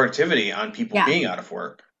lose productivity on people Yeah. being out of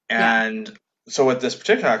work. Yeah. And so, what this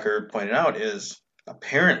TikToker pointed out is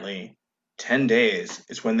apparently 10 days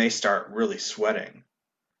is when they start really sweating.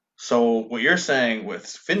 So, what you're saying with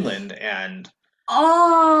Finland and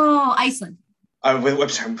Oh, Iceland.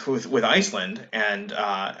 with Iceland and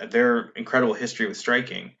their incredible history with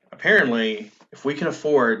striking, apparently, if we can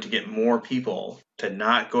afford to get more people to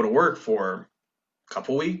not go to work for a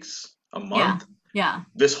couple weeks, a Yeah. month, Yeah.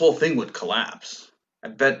 this whole thing would collapse. I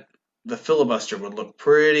bet the filibuster would look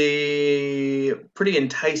pretty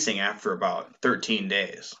enticing after about 13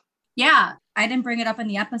 days. Yeah. I didn't bring it up in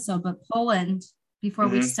the episode, but Poland, before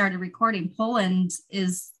we Mm-hmm. started recording, Poland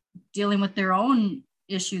is dealing with their own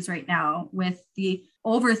issues right now with the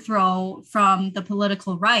overthrow from the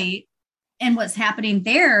political right and what's happening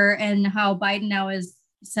there, and how Biden now has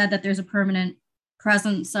said that there's a permanent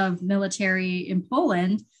presence of military in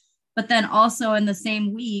Poland. But then also in the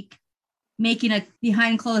same week, making a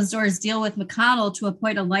behind closed doors deal with McConnell to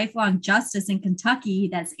appoint a lifelong justice in Kentucky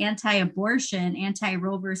that's anti abortion, anti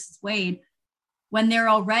Roe versus Wade, when they're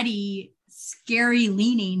already scary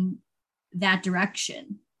leaning that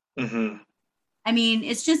direction. Mm-hmm. I mean,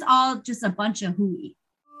 it's just all just a bunch of hooey.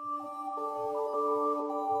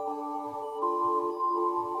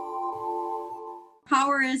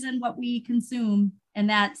 Power is in what we consume, and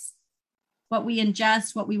that's what we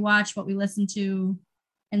ingest, what we watch, what we listen to.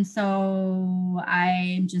 And so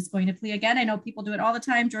I'm just going to plea again. I know people do it all the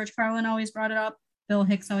time. George Carlin always brought it up. Bill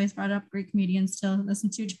Hicks always brought it up. Great comedians to listen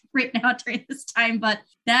to right now during this time. But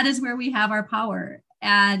that is where we have our power.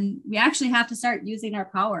 And we actually have to start using our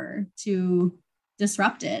power to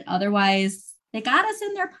disrupt it. Otherwise, they got us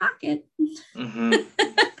in their pocket. Mm-hmm.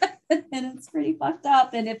 And it's pretty fucked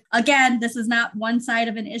up. And if, again, this is not one side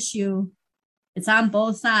of an issue, it's on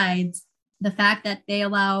both sides. The fact that they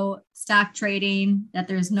allow stock trading, that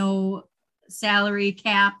there's no salary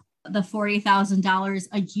cap, the $40,000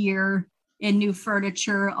 a year in new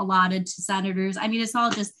furniture allotted to senators. I mean, it's all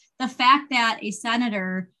just the fact that a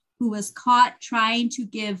senator who was caught trying to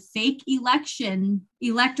give fake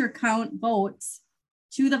elector count votes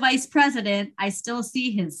to the vice president, I still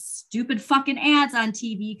see his stupid fucking ads on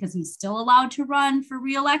TV because he's still allowed to run for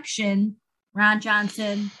re-election. Ron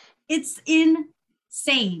Johnson. It's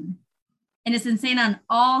insane. And it's insane on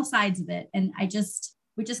all sides of it. And we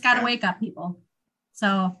just got to wake up, people.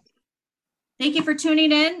 So thank you for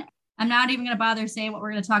tuning in. I'm not even going to bother saying what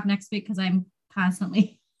we're going to talk next week because I'm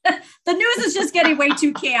constantly, the news is just getting way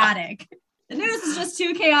too chaotic. The news is just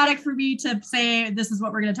too chaotic for me to say this is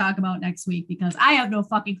what we're going to talk about next week because I have no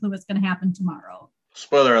fucking clue what's going to happen tomorrow.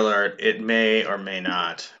 Spoiler alert, it may or may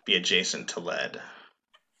not be adjacent to lead.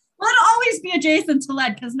 Well, it'll always be adjacent to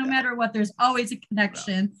lead because no matter what, there's always a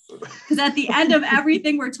connection. Because at the end of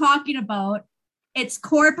everything we're talking about, it's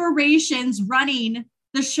corporations running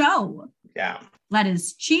the show. Yeah. Lead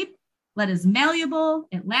is cheap, lead is malleable,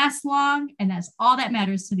 it lasts long, and that's all that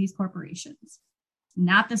matters to these corporations,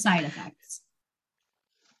 not the side effects.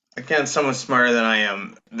 Again, someone smarter than I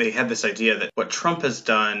am, they had this idea that what Trump has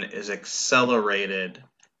done is accelerated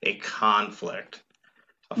a conflict,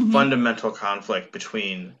 a fundamental conflict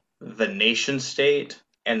between the nation state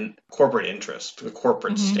and corporate interest, the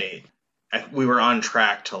corporate state. We were on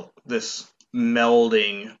track to this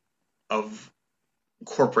melding of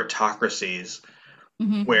corporatocracies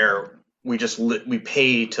where we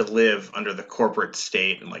pay to live under the corporate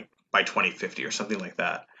state and like by 2050 or something like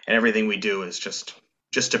that. And everything we do is just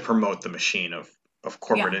to promote the machine of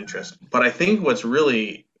corporate interest. But I think what's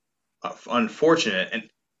really unfortunate, and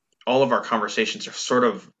all of our conversations are sort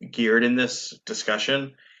of geared in this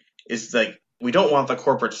discussion, is like we don't want the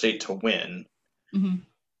corporate state to win,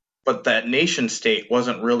 but that nation state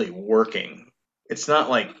wasn't really working. It's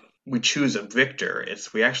not like we choose a victor.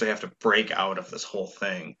 It's we actually have to break out of this whole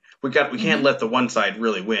thing. We can't let the one side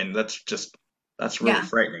really win. That's really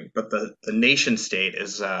frightening. But the nation state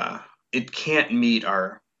is it can't meet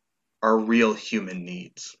our real human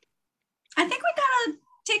needs. I think we gotta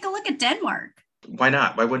take a look at Denmark. Why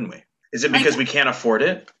not? Why wouldn't we? Is it because we can't afford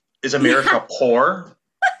it? Is America poor?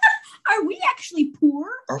 Are we actually poor?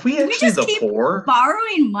 Are we Do we actually just the keep poor?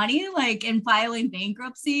 borrowing money, like, and filing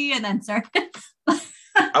bankruptcy and then start?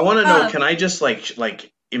 I want to know, can I just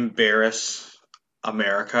like embarrass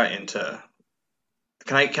America into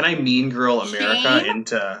can I mean girl America Shame?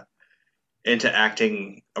 into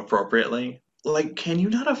acting appropriately? Like, can you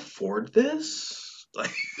not afford this?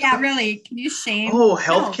 Like, Yeah, really. Can you shame? oh, No.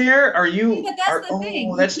 healthcare? But that's the Oh,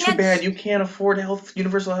 thing. that's too bad. You can't afford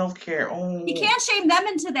universal healthcare. You Oh, can't shame them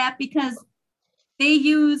into that because they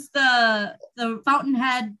use the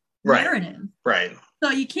Fountainhead right, narrative. right. So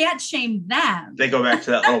you can't shame them. They go back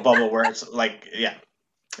to that little bubble where it's like, yeah,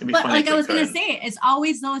 it'd be But funny like if I we was gonna could. say, it's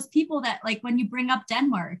always those people that, like, when you bring up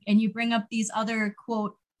Denmark and you bring up these other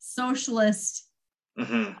quote socialist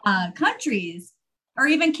Hmm. countries, or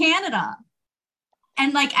even Canada.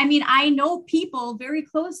 And like, I mean, I know people very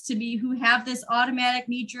close to me who have this automatic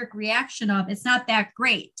knee-jerk reaction of it's not that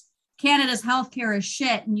great. Canada's healthcare is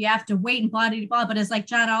shit and you have to wait and blah blah blah. But as like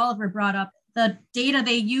John Oliver brought up, the data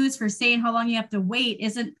they use for saying how long you have to wait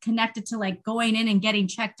isn't connected to like going in and getting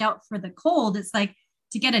checked out for the cold. It's like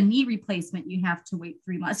to get a knee replacement, you have to wait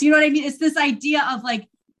 3 months. You know what I mean? It's this idea of like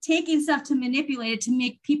taking stuff to manipulate it to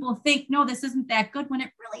make people think, no, this isn't that good when it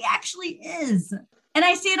really actually is. And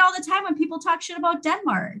I see it all the time when people talk shit about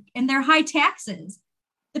Denmark and their high taxes.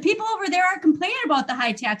 The people over there aren't complaining about the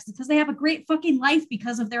high taxes because they have a great fucking life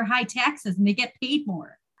because of their high taxes and they get paid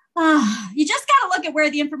more. You just got to look at where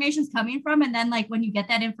the information's coming from. And then, like, when you get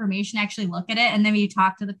that information, actually look at it. And then when you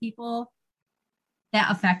talk to the people that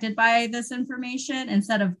affected by this information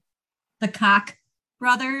instead of the Koch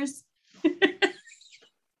brothers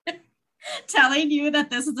telling you that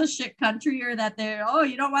this is a shit country or that they're, oh,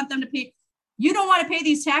 you don't want them to pay. You don't want to pay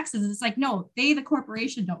these taxes. It's like, no, they, the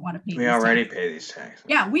corporation, don't want to pay We these already taxes. pay these taxes.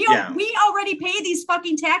 Yeah, we Yeah, already pay these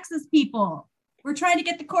fucking taxes, people. We're trying to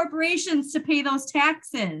get the corporations to pay those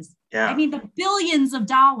taxes. I yeah. mean, the billions of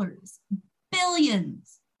dollars,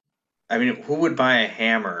 billions. I mean, who would buy a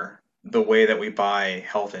hammer the way that we buy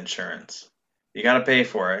health insurance? You got to pay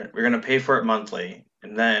for it. We're going to pay for it monthly,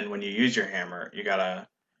 and then when you use your hammer, you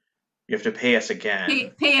have to pay us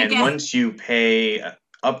again. Pay And again. once you pay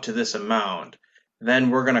up to this amount, then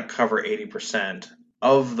we're going to cover 80%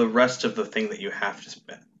 of the rest of the thing that you have to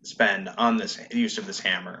spend on this use of this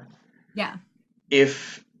hammer. Yeah.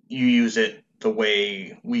 If you use it the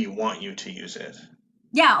way we want you to use it.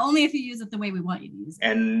 Yeah, only if you use it the way we want you to use it.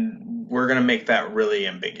 And we're going to make that really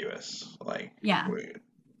ambiguous. Like, yeah.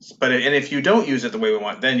 And if you don't use it the way we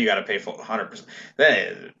want, then you got to pay full 100%.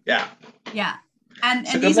 Then, yeah. Yeah. And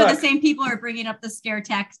So these are the same people who are bringing up the scare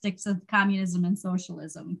tactics of communism and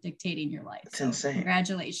socialism dictating your life. It's insane.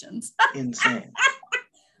 Congratulations. Insane.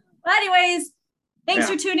 Well, anyways, thanks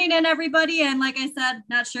for tuning in, everybody. And like I said,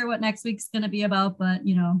 not sure what next week's going to be about, but,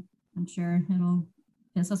 you know, I'm sure it'll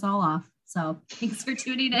piss us all off. So thanks for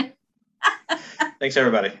tuning in. Thanks,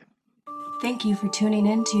 everybody. Thank you for tuning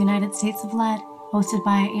in to United States of Lead, hosted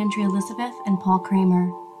by Andrea Elizabeth and Paul Kramer.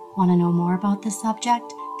 Want to know more about this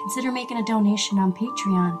subject? Consider making a donation on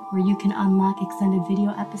Patreon, where you can unlock extended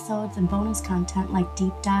video episodes and bonus content like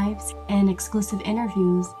deep dives and exclusive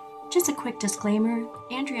interviews. Just a quick disclaimer,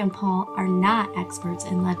 Andrea and Paul are not experts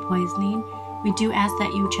in lead poisoning. We do ask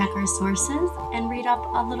that you check our sources and read up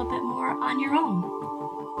a little bit more on your own.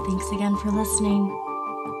 Thanks again for listening.